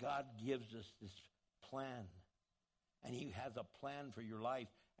 See, God gives us this plan, and he has a plan for your life,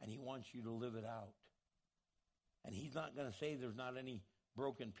 and he wants you to live it out. And he's not going to say there's not any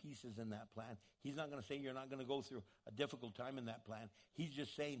broken pieces in that plan. He's not going to say you're not going to go through a difficult time in that plan. He's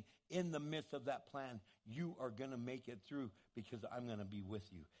just saying in the midst of that plan, you are going to make it through because I'm going to be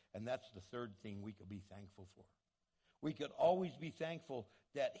with you. And that's the third thing we could be thankful for. We could always be thankful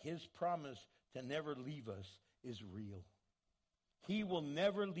that his promise to never leave us is real. He will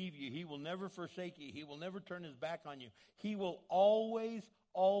never leave you. He will never forsake you. He will never turn his back on you. He will always,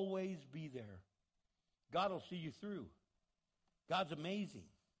 always be there. God will see you through. God's amazing.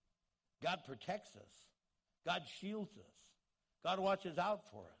 God protects us. God shields us. God watches out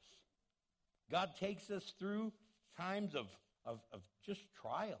for us. God takes us through times of just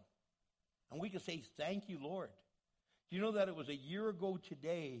trial. And we can say, thank you, Lord. Do you know that it was a year ago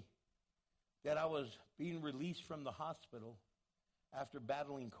today that I was being released from the hospital after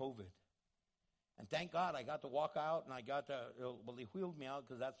battling COVID? And thank God I got to walk out, and I got to, well, they wheeled me out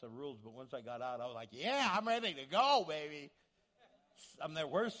because that's the rules. But once I got out, I was like, yeah, I'm ready to go, baby. I'm there.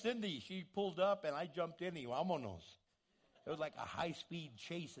 Where's Cindy? She pulled up, and I jumped in. Vámonos. It was like a high-speed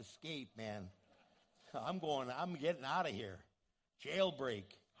chase escape, man. I'm getting out of here. Jailbreak,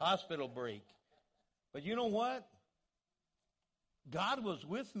 hospital break. But you know what? God was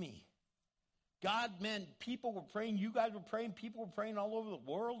with me. God, man, people were praying. You guys were praying. People were praying all over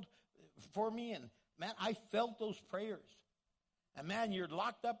the world for me. And, man, I felt those prayers. And, man, you're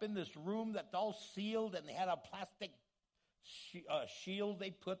locked up in this room that's all sealed, and they had a plastic shield they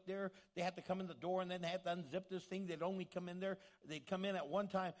put there. They had to come in the door, and then they had to unzip this thing. They'd only come in there. They'd come in at one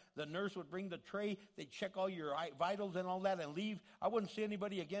time. The nurse would bring the tray. They'd check all your vitals and all that and leave. I wouldn't see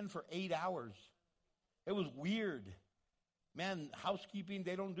anybody again for 8 hours. It was weird. Man, housekeeping,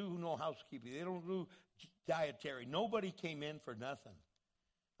 they don't do no housekeeping. They don't do dietary. Nobody came in for nothing.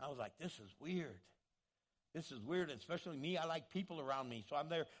 I was like, this is weird. This is weird, especially me. I like people around me. So I'm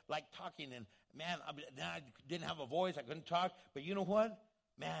there like talking, and man, I didn't have a voice. I couldn't talk. But you know what?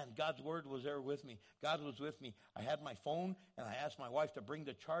 Man, God's word was there with me. God was with me. I had my phone, and I asked my wife to bring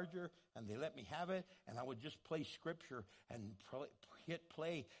the charger, and they let me have it. And I would just play scripture and hit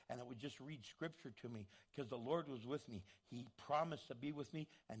play, and I would just read scripture to me because the Lord was with me. He promised to be with me,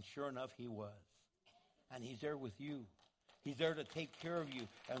 and sure enough, he was. And he's there with you. He's there to take care of you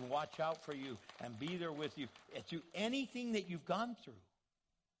and watch out for you and be there with you through anything that you've gone through.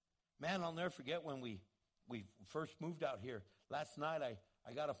 Man, I'll never forget when we first moved out here. Last night,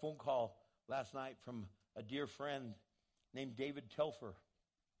 I got a phone call last night from a dear friend named David Telfer.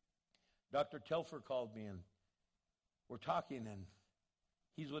 Dr. Telfer called me, and we're talking, and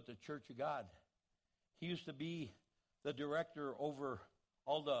he's with the Church of God. He used to be the director over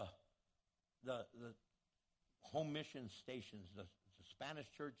all the home mission stations, the Spanish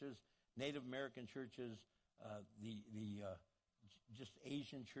churches, Native American churches, the just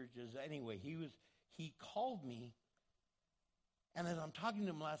Asian churches. Anyway, he called me, and as I'm talking to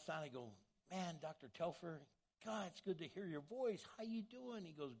him last night, I go, man, Dr. Telfer, God, it's good to hear your voice. How you doing?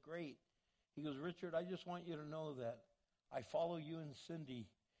 He goes, great. He goes, Richard, I just want you to know that I follow you and Cindy,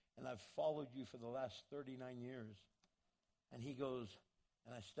 and I've followed you for the last 39 years. And he goes,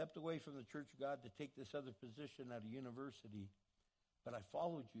 and I stepped away from the Church of God to take this other position at a university, but I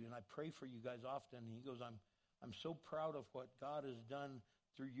followed you, and I pray for you guys often. And he goes, I'm so proud of what God has done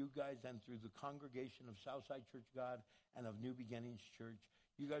through you guys and through the congregation of Southside Church of God and of New Beginnings Church.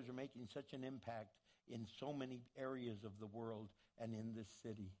 You guys are making such an impact in so many areas of the world and in this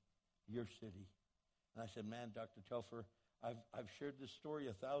city, your city. And I said, man, Dr. Telfer, I've shared this story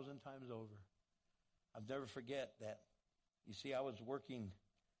 1,000 times over. I'll never forget that. You see, I was working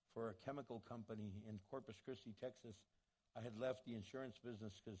for a chemical company in Corpus Christi, Texas. I had left the insurance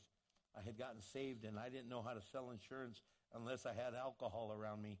business because I had gotten saved, and I didn't know how to sell insurance unless I had alcohol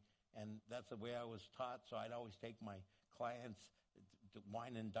around me. And that's the way I was taught, so I'd always take my clients to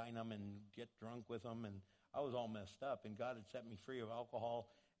wine and dine them and get drunk with them, and I was all messed up. And God had set me free of alcohol,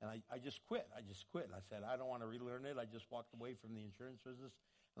 and I just quit. I said, I don't want to relearn it. I just walked away from the insurance business,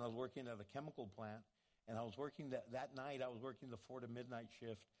 and I was working at a chemical plant. And I was working that night, I was working the 4 to midnight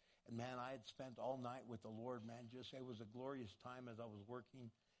shift. And, man, I had spent all night with the Lord, man. Just it was a glorious time as I was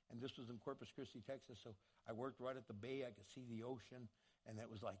working. And this was in Corpus Christi, Texas. So I worked right at the bay. I could see the ocean. And it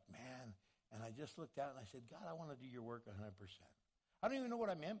was like, man. And I just looked out and I said, God, I want to do your work 100%. I don't even know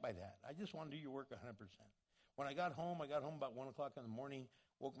what I meant by that. I just want to do your work 100%. When I got home about 1 o'clock in the morning,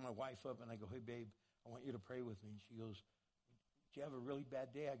 woke my wife up, and I go, hey, babe, I want you to pray with me. And she goes, did you have a really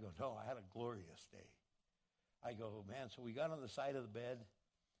bad day? I go, no, I had a glorious day. I go, man, so we got on the side of the bed,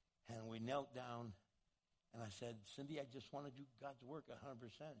 and we knelt down, and I said, Cindy, I just want to do God's work 100%.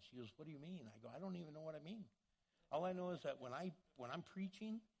 She goes, what do you mean? I go, I don't even know what I mean. All I know is that when I'm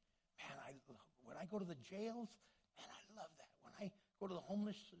preaching, man, when I go to the jails, man, I love that. When I go to the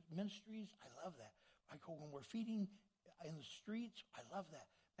homeless ministries, I love that. I go when we're feeding in the streets, I love that.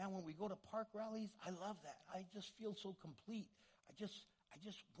 Man, when we go to park rallies, I love that. I just feel so complete. I just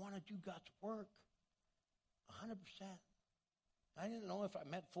want to do God's work 100%. I didn't know if I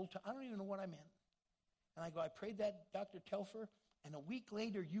meant full time. I don't even know what I meant. And I go, I prayed that, Dr. Telfer, and a week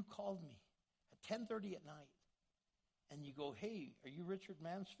later you called me at 10:30 at night. And you go, hey, are you Richard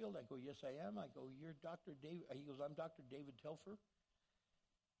Mansfield? I go, yes, I am. I go, you're Dr. David. He goes, I'm Dr. David Telfer.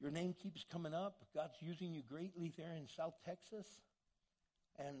 Your name keeps coming up. God's using you greatly there in South Texas.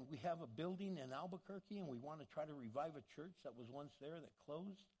 And we have a building in Albuquerque, and we want to try to revive a church that was once there that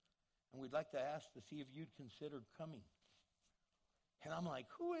closed. And we'd like to ask to see if you'd consider coming. And I'm like,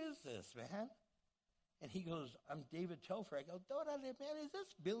 who is this, man? And he goes, I'm David Telfer. I go, man, is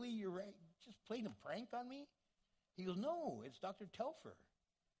this Billy? You're right. Just playing a prank on me? He goes, no, it's Dr. Telfer.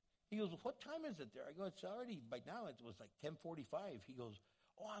 He goes, what time is it there? I go, it's already, by now it was like 10:45. He goes,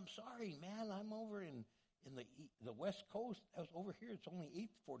 oh, I'm sorry, man. I'm over in the West Coast. I was over here. It's only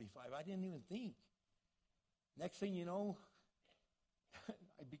 8:45. I didn't even think. Next thing you know,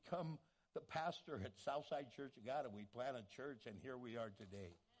 I become the pastor at Southside Church of God, and we plant a church, and here we are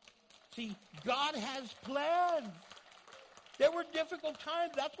today. See, God has plans. There were difficult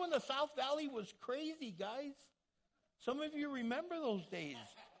times. That's when the South Valley was crazy, guys. Some of you remember those days.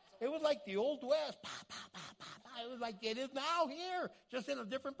 It was like the Old West. It was like it is now here, just in a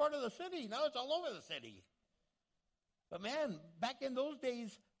different part of the city. Now it's all over the city. But man, back in those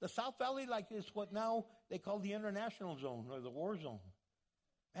days, the South Valley is what now they call the international zone or the war zone.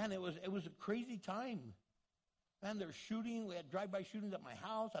 Man, it was a crazy time. Man, there's shooting. We had drive-by shootings at my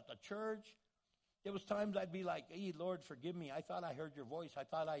house, at the church. There was times I'd be like, hey, Lord, forgive me. I thought I heard your voice. I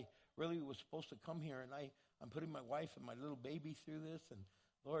thought I really was supposed to come here, and I'm putting my wife and my little baby through this. And,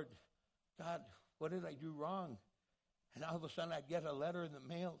 Lord, God, what did I do wrong? And all of a sudden I'd get a letter in the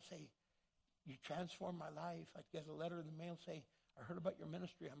mail say, you transformed my life. I'd get a letter in the mail say, I heard about your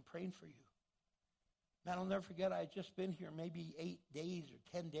ministry. I'm praying for you. Man, I'll never forget, I had just been here maybe 8 days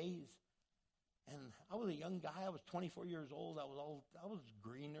or 10 days. And I was a young guy. I was 24 years old. I was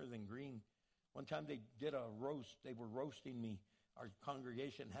greener than green. One time they did a roast. They were roasting me. Our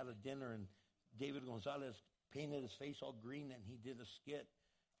congregation had a dinner, and David Gonzalez painted his face all green, and he did a skit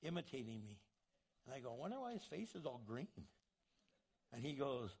imitating me. And I go, I wonder why his face is all green. And he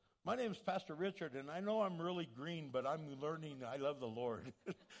goes, my name's Pastor Richard, and I know I'm really green, but I'm learning I love the Lord.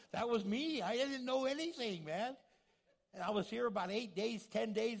 That was me. I didn't know anything, man. And I was here about 8 days,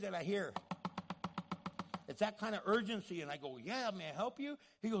 10 days, and I hear, it's that kind of urgency. And I go, yeah, may I help you?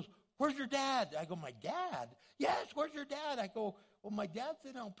 He goes, where's your dad? I go, my dad? Yes, where's your dad? I go, well, my dad's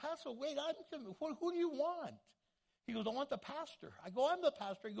in El Paso. Wait, who do you want? He goes, I want the pastor. I go, I'm the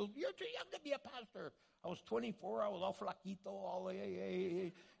pastor. He goes, you're too young to be a pastor. I was 24. I was all flaquito, all,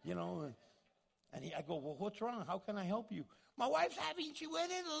 you know. And I go, well, what's wrong? How can I help you? My wife's she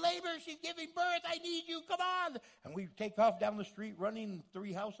went into labor. She's giving birth. I need you. Come on. And we take off down the street, running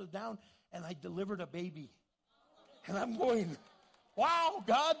 3 houses down, and I delivered a baby. And I'm going, wow,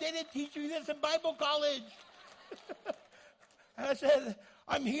 God, they didn't teach you this in Bible college. And I said,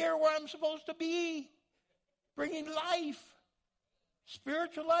 I'm here where I'm supposed to be, bringing life,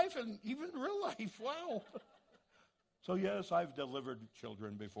 spiritual life, and even real life. Wow. So, yes, I've delivered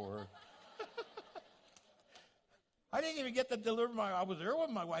children before. I didn't even get to deliver I was there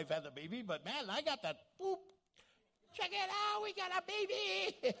when my wife had the baby, but, man, I got that, boop, check it out, we got a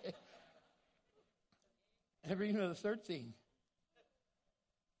baby. And I bring you to the third thing.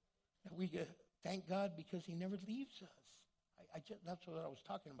 That we thank God because he never leaves us. That's what I was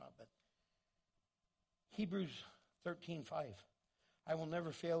talking about. But Hebrews 13:5. I will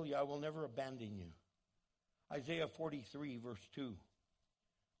never fail you. I will never abandon you. Isaiah 43, verse 2.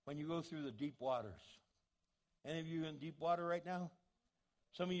 When you go through the deep waters. Any of you in deep water right now?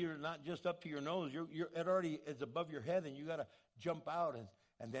 Some of you are not just up to your nose. It already is above your head, and you got to jump out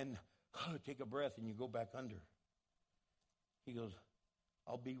and then take a breath, and you go back under. He goes,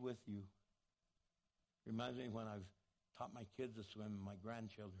 I'll be with you. Reminds me when I've taught my kids to swim, my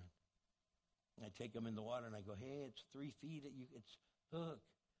grandchildren. And I take them in the water, and I go, hey, it's 3 feet. Look,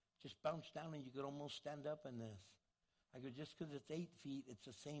 just bounce down, and you could almost stand up in this. I go, just because it's 8 feet, it's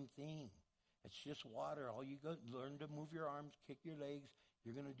the same thing. It's just water. All you got, learn to move your arms, kick your legs.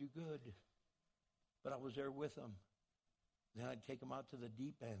 You're going to do good. But I was there with them. Then I'd take them out to the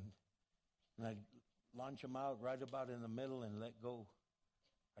deep end, and I'd launch them out right about in the middle and let go.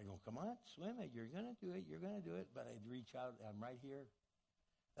 I go, come on, swim it. You're going to do it. You're going to do it. But I'd reach out. I'm right here.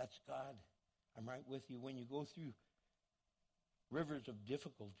 That's God. I'm right with you. When you go through rivers of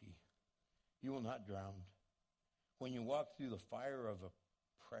difficulty, you will not drown. When you walk through the fire of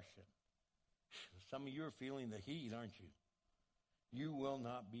oppression, some of you are feeling the heat, aren't you? You will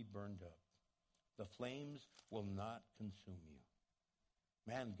not be burned up. The flames will not consume you.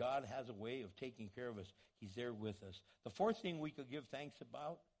 Man, God has a way of taking care of us. He's there with us. The fourth thing we could give thanks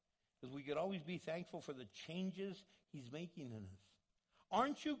about is we could always be thankful for the changes he's making in us.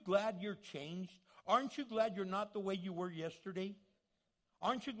 Aren't you glad you're changed? Aren't you glad you're not the way you were yesterday?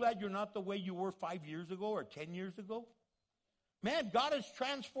 Aren't you glad you're not the way you were 5 years ago or 10 years ago? Man, God has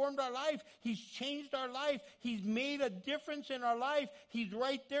transformed our life. He's changed our life. He's made a difference in our life. He's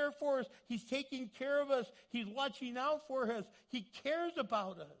right there for us. He's taking care of us. He's watching out for us. He cares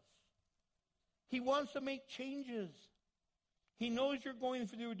about us. He wants to make changes. He knows you're going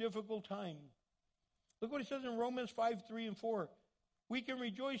through a difficult time. Look what it says in Romans 5:3-4. We can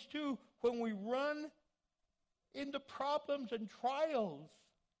rejoice too when we run into problems and trials.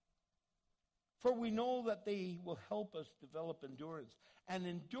 For we know that they will help us develop endurance. And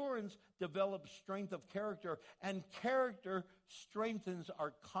endurance develops strength of character. And character strengthens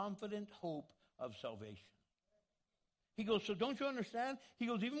our confident hope of salvation. He goes, so don't you understand? He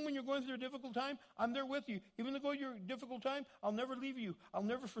goes, even when you're going through a difficult time, I'm there with you. Even though you're a difficult time, I'll never leave you. I'll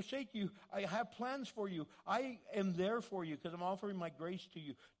never forsake you. I have plans for you. I am there for you because I'm offering my grace to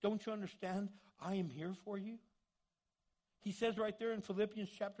you. Don't you understand? I am here for you. He says right there in Philippians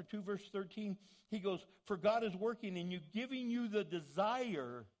chapter 2, verse 13, he goes, for God is working in you, giving you the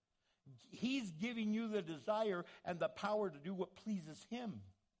desire. He's giving you the desire and the power to do what pleases him.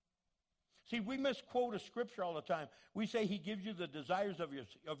 See, we misquote a scripture all the time. We say he gives you the desires of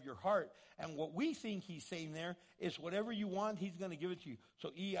your heart. And what we think he's saying there is whatever you want, he's going to give it to you.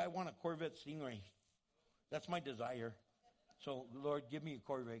 So, I want a Corvette Stingray. That's my desire. So, Lord, give me a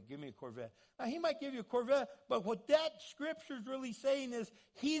Corvette. Give me a Corvette. Now, he might give you a Corvette, but what that scripture is really saying is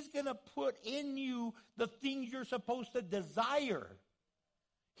he's going to put in you the things you're supposed to desire.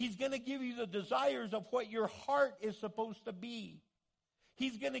 He's going to give you the desires of what your heart is supposed to be.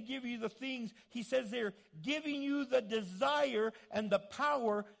 He's going to give you the things, he says there, giving you the desire and the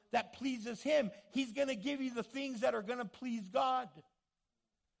power that pleases him. He's going to give you the things that are going to please God.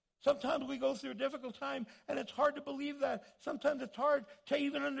 Sometimes we go through a difficult time, and it's hard to believe that. Sometimes it's hard to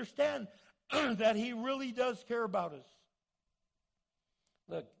even understand that he really does care about us.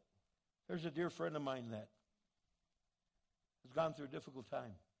 Look, there's a dear friend of mine that has gone through a difficult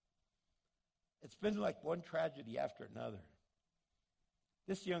time. It's been like one tragedy after another.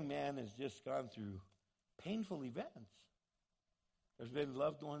 This young man has just gone through painful events. There's been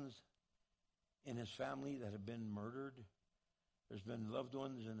loved ones in his family that have been murdered. There's been loved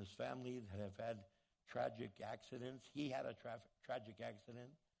ones in his family that have had tragic accidents. He had a tragic accident,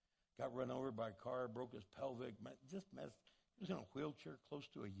 got run over by a car, broke his pelvic, just messed. He was in a wheelchair close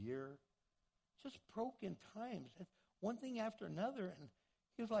to a year. Just broken times. One thing after another. And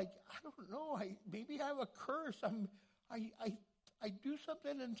he was like, I don't know, maybe I have a curse. I do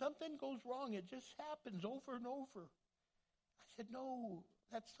something and something goes wrong. It just happens over and over. I said, no,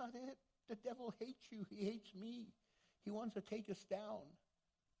 that's not it. The devil hates you. He hates me. He wants to take us down.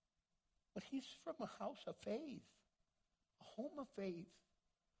 But he's from a house of faith, a home of faith,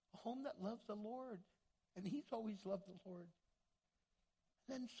 a home that loves the Lord. And he's always loved the Lord.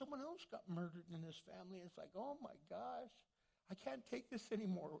 And then someone else got murdered in his family. It's like, oh my gosh, I can't take this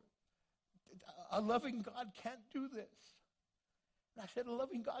anymore. A loving God can't do this. And I said, a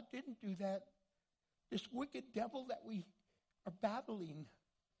loving God didn't do that. This wicked devil that we are battling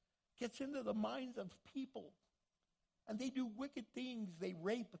gets into the minds of people. And they do wicked things. They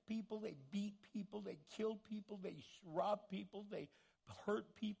rape people. They beat people. They kill people. They rob people. They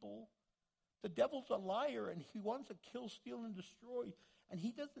hurt people. The devil's a liar, and he wants to kill, steal, and destroy. And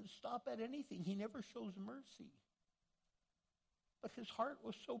he doesn't stop at anything. He never shows mercy. But his heart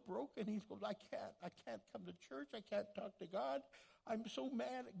was so broken. He goes, I can't come to church. I can't talk to God. I'm so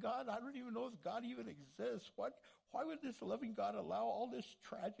mad at God. I don't even know if God even exists. Why would this loving God allow all this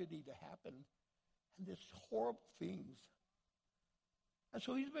tragedy to happen and this horrible things? And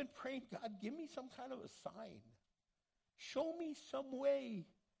so he's been praying, God, give me some kind of a sign. Show me some way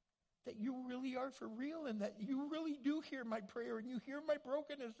that you really are for real and that you really do hear my prayer and you hear my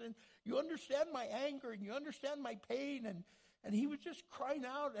brokenness and you understand my anger and you understand my pain. And he was just crying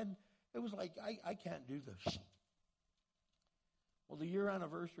out, and it was like, I can't do this. Well, the year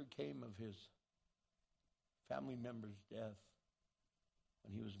anniversary came of his family member's death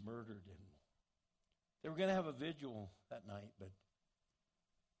when he was murdered. And They were going to have a vigil that night, but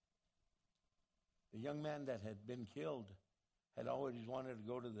the young man that had been killed had always wanted to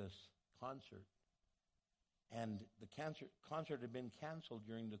go to this concert. And the concert had been canceled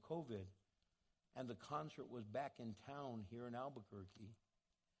during the COVID. And the concert was back in town here in Albuquerque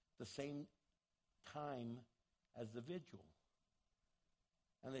the same time as the vigil.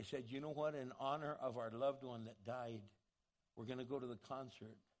 And they said, you know what, in honor of our loved one that died, we're going to go to the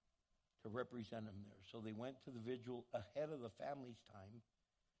concert to represent him there. So they went to the vigil ahead of the family's time,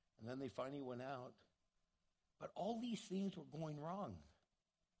 and then they finally went out. But all these things were going wrong.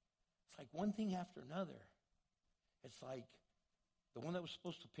 It's like one thing after another. It's like the one that was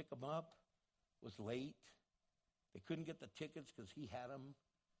supposed to pick them up was late. They couldn't get the tickets because he had them.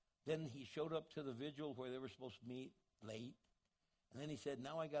 Then he showed up to the vigil where they were supposed to meet late. And then he said,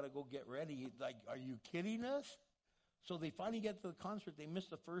 now I got to go get ready. Like, are you kidding us? So they finally get to the concert. They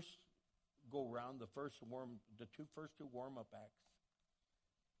missed the first go-round, the first two warm-up acts.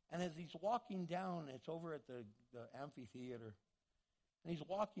 And as he's walking down, it's over at the amphitheater, and he's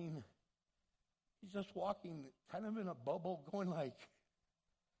just walking kind of in a bubble going like,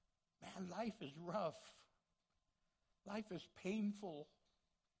 man, life is rough. Life is painful.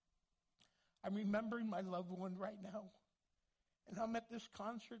 I'm remembering my loved one right now. And I'm at this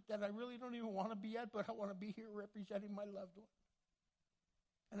concert that I really don't even want to be at, but I want to be here representing my loved one.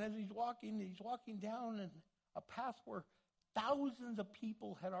 And as he's walking down in a path where thousands of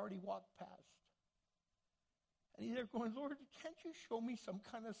people had already walked past. And he's there going, Lord, can't you show me some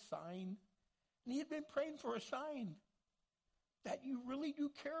kind of sign? And he had been praying for a sign that you really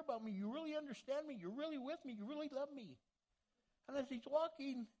do care about me. You really understand me. You're really with me. You really love me. And as he's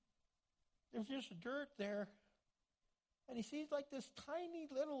walking, there's just dirt there. And he sees like this tiny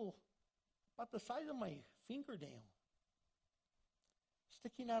little, about the size of my fingernail,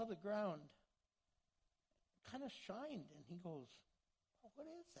 sticking out of the ground. Kind of shined. And he goes, oh, what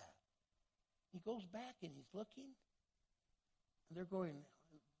is that? He goes back and he's looking. And they're going,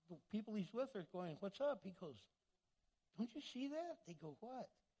 the people he's with are going, what's up? He goes, don't you see that? They go, what?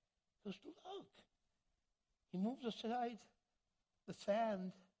 He goes, look. He moves aside the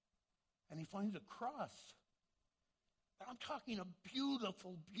sand and he finds a cross. And I'm talking a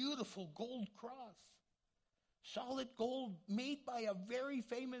beautiful, beautiful gold cross. Solid gold made by a very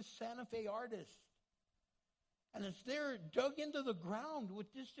famous Santa Fe artist. And it's there dug into the ground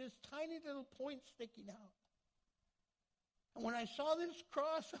with just this tiny little point sticking out. And when I saw this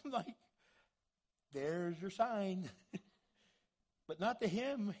cross, I'm like, there's your sign. But not to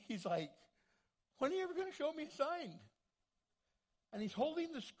him. He's like, when are you ever going to show me a sign? And he's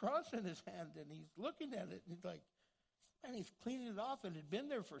holding this cross in his hand, and he's looking at it, and he's like, man, he's cleaning it off. It had been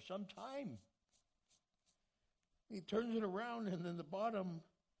there for some time. He turns it around, and then the bottom,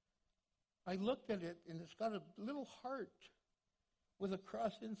 I looked at it, and it's got a little heart with a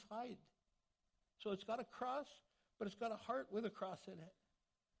cross inside. So it's got a cross, but it's got a heart with a cross in it.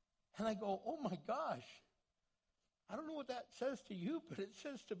 And I go, oh my gosh. I don't know what that says to you, but it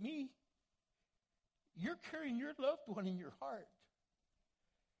says to me, you're carrying your loved one in your heart.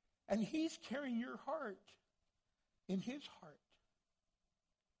 And he's carrying your heart in his heart.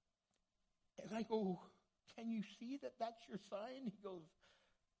 And I go, can you see that that's your sign? He goes,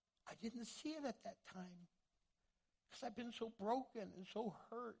 I didn't see it at that time because I've been so broken and so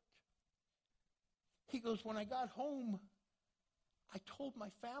hurt. He goes, when I got home, I told my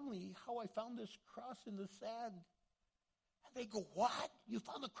family how I found this cross in the sand. And they go, what? You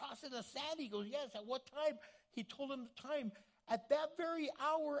found the cross in the sand? He goes, yes. At what time? He told them the time. At that very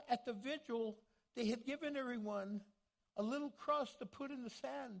hour at the vigil, they had given everyone a little cross to put in the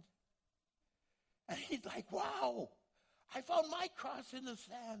sand. And he's like, wow, I found my cross in the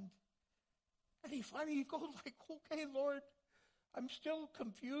sand. And he finally goes like, okay, Lord, I'm still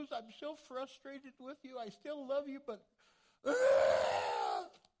confused. I'm still frustrated with you. I still love you, but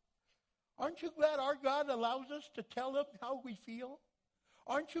aren't you glad our God allows us to tell him how we feel?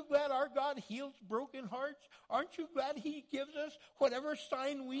 Aren't you glad our God heals broken hearts? Aren't you glad he gives us whatever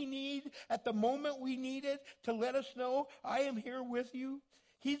sign we need at the moment we need it to let us know, I am here with you?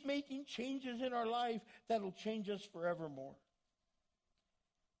 He's making changes in our life that'll change us forevermore.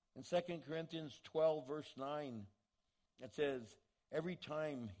 In 2 Corinthians 12, verse 9, it says, every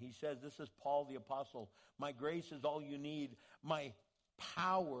time he says, this is Paul the apostle, my grace is all you need. My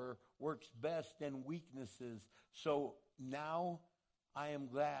power works best in weaknesses. So now I am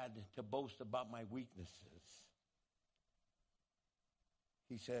glad to boast about my weaknesses.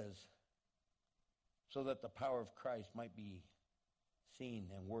 He says, so that the power of Christ might be seen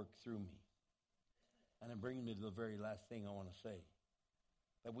and work through me. And it brings me to the very last thing I want to say.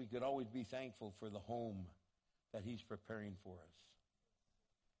 that we could always be thankful for the home that he's preparing for us.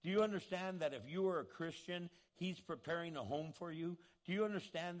 Do you understand that if you are a Christian, he's preparing a home for you? Do you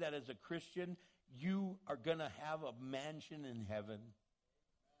understand that as a Christian, you are going to have a mansion in heaven?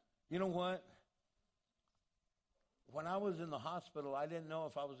 You know what? When I was in the hospital, I didn't know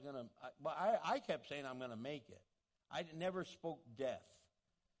if I was going to, I kept saying I'm going to make it. I never spoke death.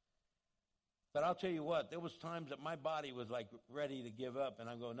 But I'll tell you what, there was times that my body was like ready to give up, and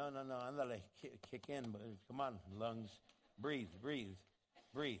I'm going, no, I'm going to kick in. But come on, lungs, breathe.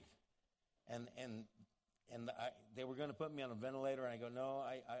 And they were going to put me on a ventilator, and I go, no,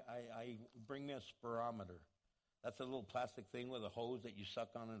 I bring me a spirometer. That's a little plastic thing with a hose that you suck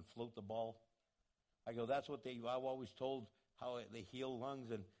on and float the ball. I go, that's what I've always told how they heal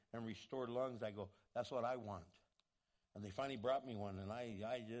lungs and restore lungs. I go, that's what I want. And they finally brought me one, and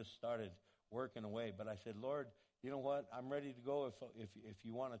I just started working away. But I said, Lord, you know what? I'm ready to go if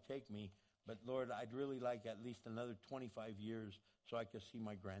you want to take me. But, Lord, I'd really like at least another 25 years so I could see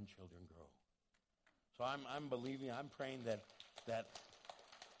my grandchildren grow. So I'm believing, I'm praying that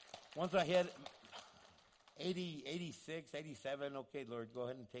once I hit 80, 86, 87, okay, Lord, go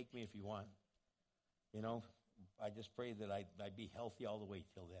ahead and take me if you want. You know, I just pray that I'd be healthy all the way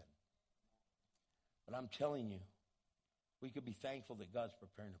till then. But I'm telling you, we could be thankful that God's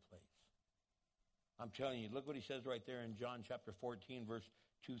preparing a place. I'm telling you, look what he says right there in John chapter 14, verse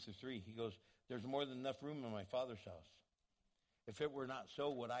 2 through 3. He goes, there's more than enough room in my Father's house. If it were not so,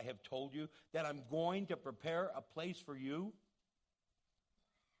 would I have told you that I'm going to prepare a place for you?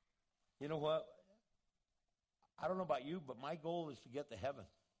 You know what? I don't know about you, but my goal is to get to heaven.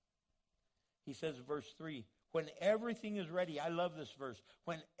 He says in verse 3, when everything is ready, I love this verse.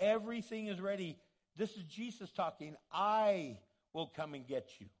 When everything is ready, this is Jesus talking, I will come and get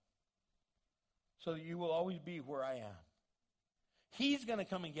you, so that you will always be where I am. He's going to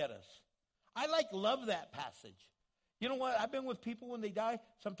come and get us. I love that passage. You know what? I've been with people when they die.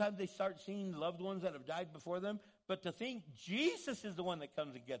 Sometimes they start seeing loved ones that have died before them. But to think Jesus is the one that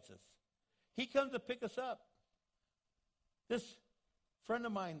comes and gets us. He comes to pick us up. This friend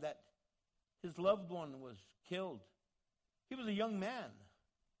of mine that his loved one was killed. He was a young man.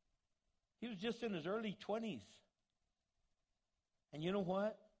 He was just in his early 20s. And you know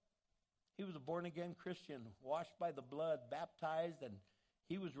what? He was a born-again Christian, washed by the blood, baptized, and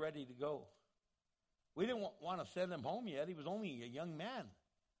he was ready to go. We didn't want to send him home yet. He was only a young man.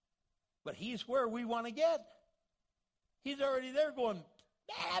 But he's where we want to get. He's already there going,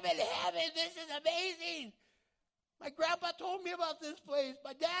 man, I'm in heaven. This is amazing. My grandpa told me about this place.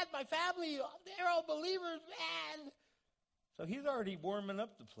 My dad, my family, they're all believers, man. So he's already warming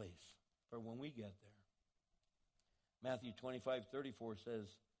up the place for when we get there. Matthew 25:34 says,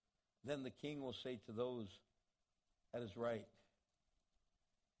 then the king will say to those at his right,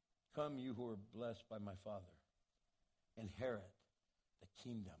 come, you who are blessed by my Father, inherit the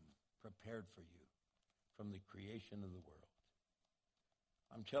kingdom prepared for you from the creation of the world.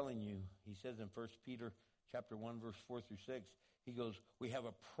 I'm telling you, he says in 1 Peter chapter 1, verse 4 through 6, he goes, we have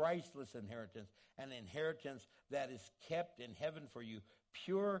a priceless inheritance, an inheritance that is kept in heaven for you,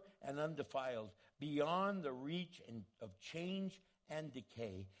 pure and undefiled, beyond the reach of change and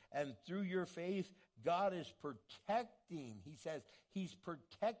decay. And through your faith, God is protecting. He says he's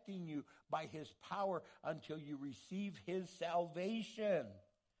protecting you by his power until you receive his salvation,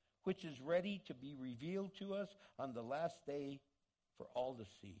 which is ready to be revealed to us on the last day for all to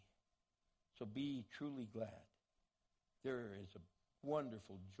see. So be truly glad. There is a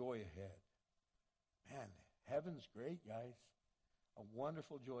wonderful joy ahead. Man, heaven's great, guys. A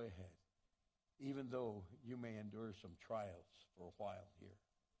wonderful joy ahead, even though you may endure some trials for a while here.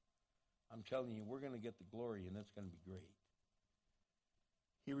 I'm telling you, we're going to get the glory, and that's going to be great.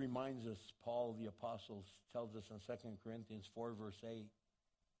 He reminds us, Paul the apostle tells us in 2 Corinthians 4, verse 8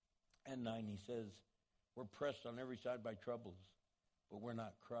 and 9, he says, we're pressed on every side by troubles, but we're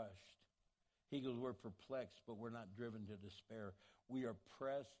not crushed. He goes, we're perplexed, but we're not driven to despair. We are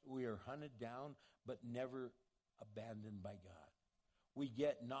pressed, we are hunted down, but never abandoned by God. We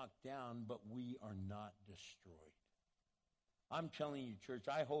get knocked down, but we are not destroyed. I'm telling you, church,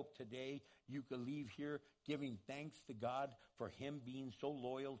 I hope today you can leave here giving thanks to God for him being so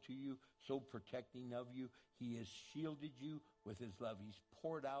loyal to you, so protecting of you. He has shielded you with his love. He's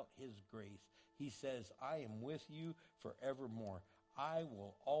poured out his grace. He says, I am with you forevermore. I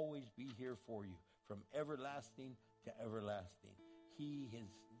will always be here for you from everlasting to everlasting. He has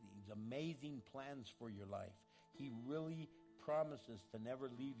these amazing plans for your life. He really promises to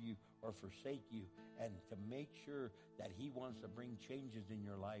never leave you or forsake you, and to make sure that he wants to bring changes in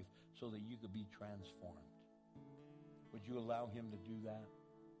your life so that you could be transformed. Would you allow him to do that?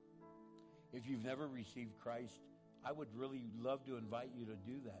 If you've never received Christ, I would really love to invite you to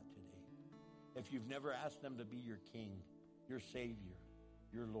do that today. If you've never asked Him to be your King, your Savior,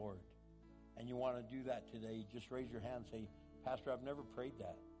 your Lord, and you want to do that today, just raise your hand and say, Pastor, I've never prayed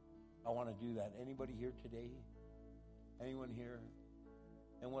that. I want to do that. Anybody here today? Anyone here?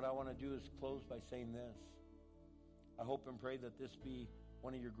 And what I want to do is close by saying this. I hope and pray that this be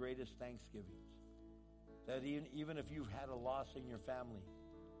one of your greatest Thanksgivings. That even if you've had a loss in your family,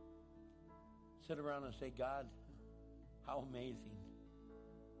 sit around and say, God, how amazing.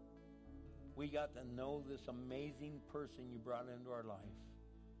 We got to know this amazing person you brought into our life.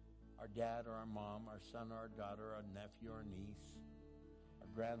 Our dad or our mom, our son or our daughter, our nephew or niece, our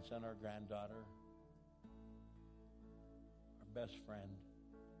grandson or granddaughter, our best friend.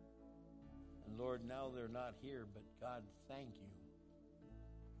 And Lord, now they're not here, but God, thank you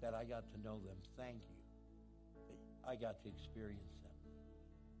that I got to know them. Thank you that I got to experience them.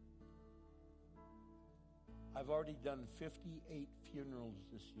 I've already done 58 funerals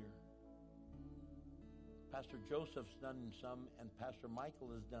this year. Pastor Joseph's done some, and Pastor Michael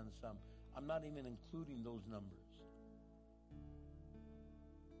has done some. I'm not even including those numbers.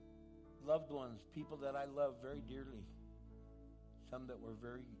 Loved ones, people that I love very dearly, some that were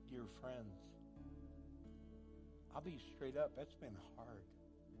very dear friends. I'll be straight up, it's been hard.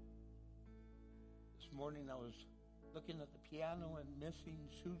 This morning I was looking at the piano and missing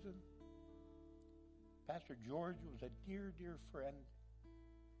Susan. Pastor George was a dear, dear friend.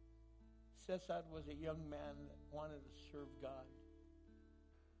 Cesar was a young man that wanted to serve God.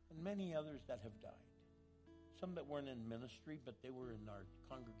 And many others that have died. Some that weren't in ministry, but they were in our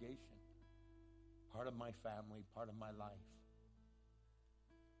congregation. Part of my family, part of my life.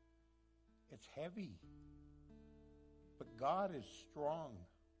 It's heavy. But God is strong.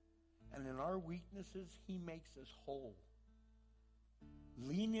 And in our weaknesses, He makes us whole.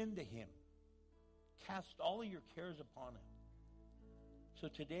 Lean into Him. Cast all of your cares upon Him. So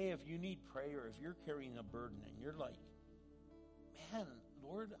today, if you need prayer, if you're carrying a burden and you're like, man,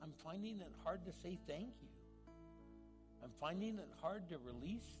 Lord, I'm finding it hard to say thank you. I'm finding it hard to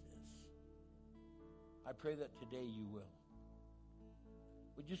release this. I pray that today you will.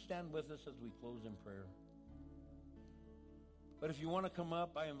 Would you stand with us as we close in prayer? But if you want to come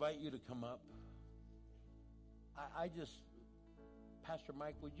up, I invite you to come up. Pastor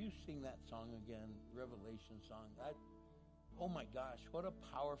Mike, would you sing that song again, Revelation song? Oh my gosh, what a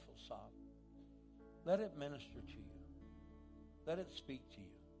powerful song. Let it minister to you. Let it speak to you.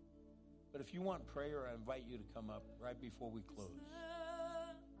 But if you want prayer, I invite you to come up right before we close.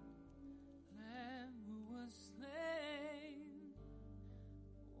 The Lamb who was slain,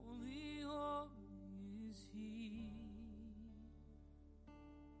 holy, holy is He.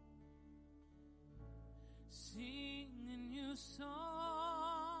 Sing a new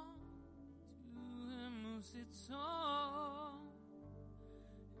song to Him who sits on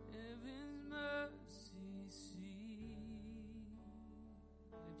heaven's mercy seat.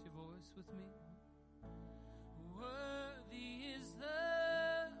 Lift your voice with me. Worthy is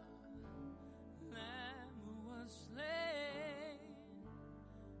the Lamb who was slain.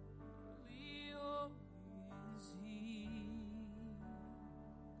 Holy, holy is He.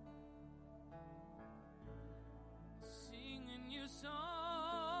 Sing a new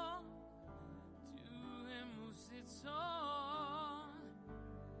song to Him who sits on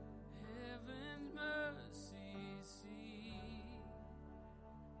heaven's mercy seat.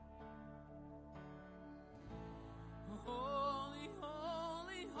 Holy,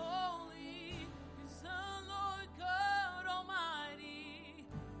 holy, holy is the Lord God Almighty,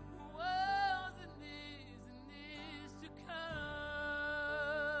 who was and is to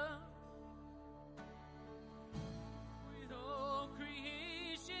come. With all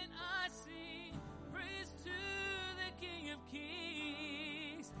creation I sing praise to the King of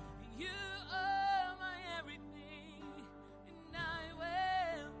Kings. You are my everything, and I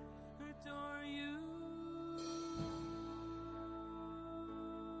will adore you.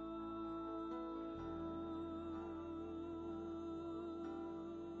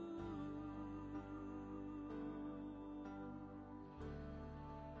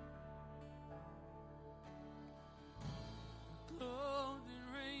 Clothed in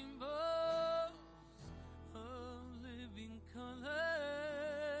rainbows of living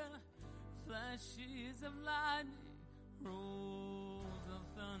color, flashes of lightning, rolls of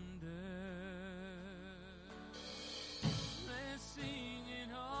thunder. Blessing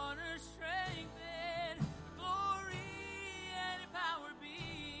and honor, strength and glory and power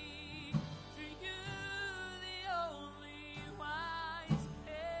be to you, the only wise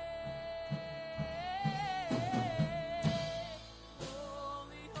head.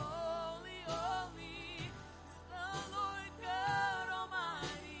 Holy, holy,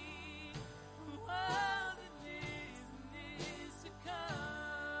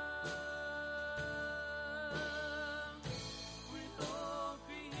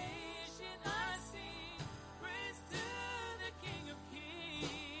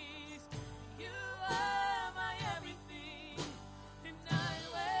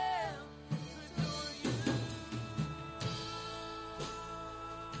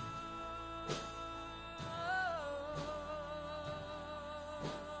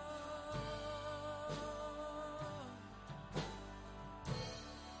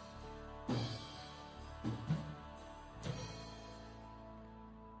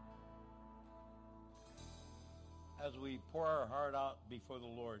 we pour our heart out before the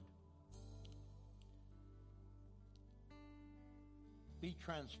Lord, be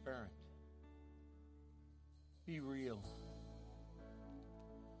transparent. Be real.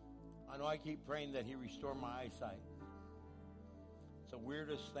 I know I keep praying that He restore my eyesight. It's the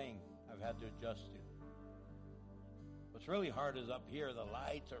weirdest thing I've had to adjust to. What's really hard is up here. The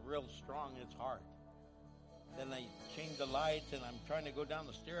lights are real strong. It's hard. Then I change the lights, and I'm trying to go down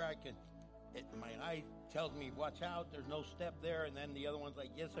the stair. My eye tells me, watch out, there's no step there. And then the other one's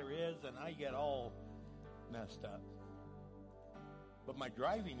like, yes, there is. And I get all messed up. But my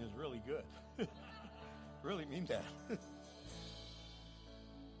driving is really good. Really mean that.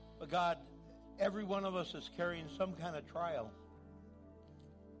 But God, every one of us is carrying some kind of trial.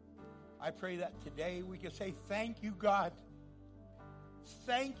 I pray that today we can say, thank you, God.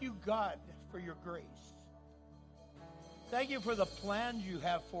 Thank you, God, for your grace. Thank you for the plans you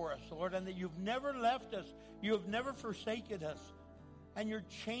have for us, Lord, and that you've never left us. You have never forsaken us. And you're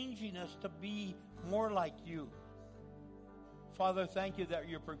changing us to be more like you. Father, thank you that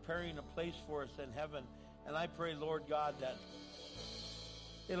you're preparing a place for us in heaven. And I pray, Lord God, that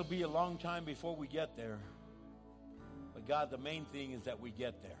it'll be a long time before we get there. But God, the main thing is that we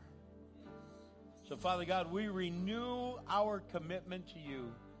get there. So, Father God, we renew our commitment to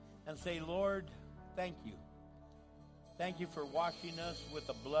you and say, Lord, thank you. Thank you for washing us with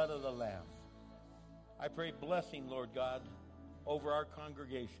the blood of the Lamb. I pray blessing, Lord God, over our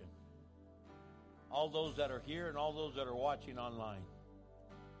congregation. All those that are here and all those that are watching online.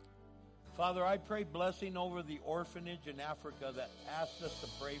 Father, I pray blessing over the orphanage in Africa that asked us to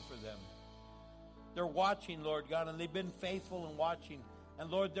pray for them. They're watching, Lord God, and they've been faithful in watching.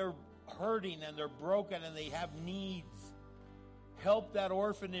 And Lord, they're hurting and they're broken and they have needs. Help that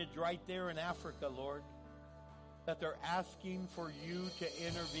orphanage right there in Africa, Lord, that they're asking for you to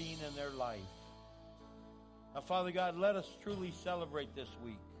intervene in their life. Now, Father God, let us truly celebrate this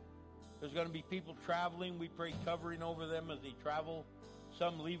week. There's going to be people traveling. We pray covering over them as they travel.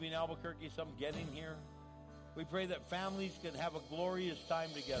 Some leaving Albuquerque, some getting here. We pray that families can have a glorious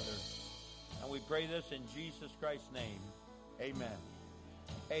time together. And we pray this in Jesus Christ's name. Amen.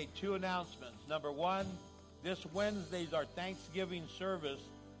 Hey, 2 announcements. Number 1, this Wednesday is our Thanksgiving service.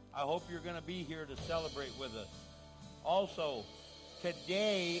 I hope you're going to be here to celebrate with us. Also,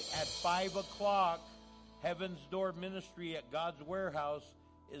 today at 5 o'clock, Heaven's Door Ministry at God's Warehouse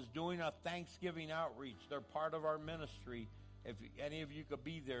is doing a Thanksgiving outreach. They're part of our ministry. If any of you could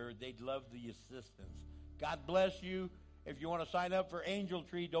be there, they'd love the assistance. God bless you. If you want to sign up for Angel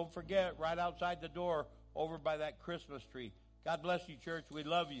Tree, don't forget, right outside the door over by that Christmas tree. God bless you, church. We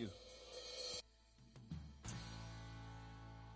love you.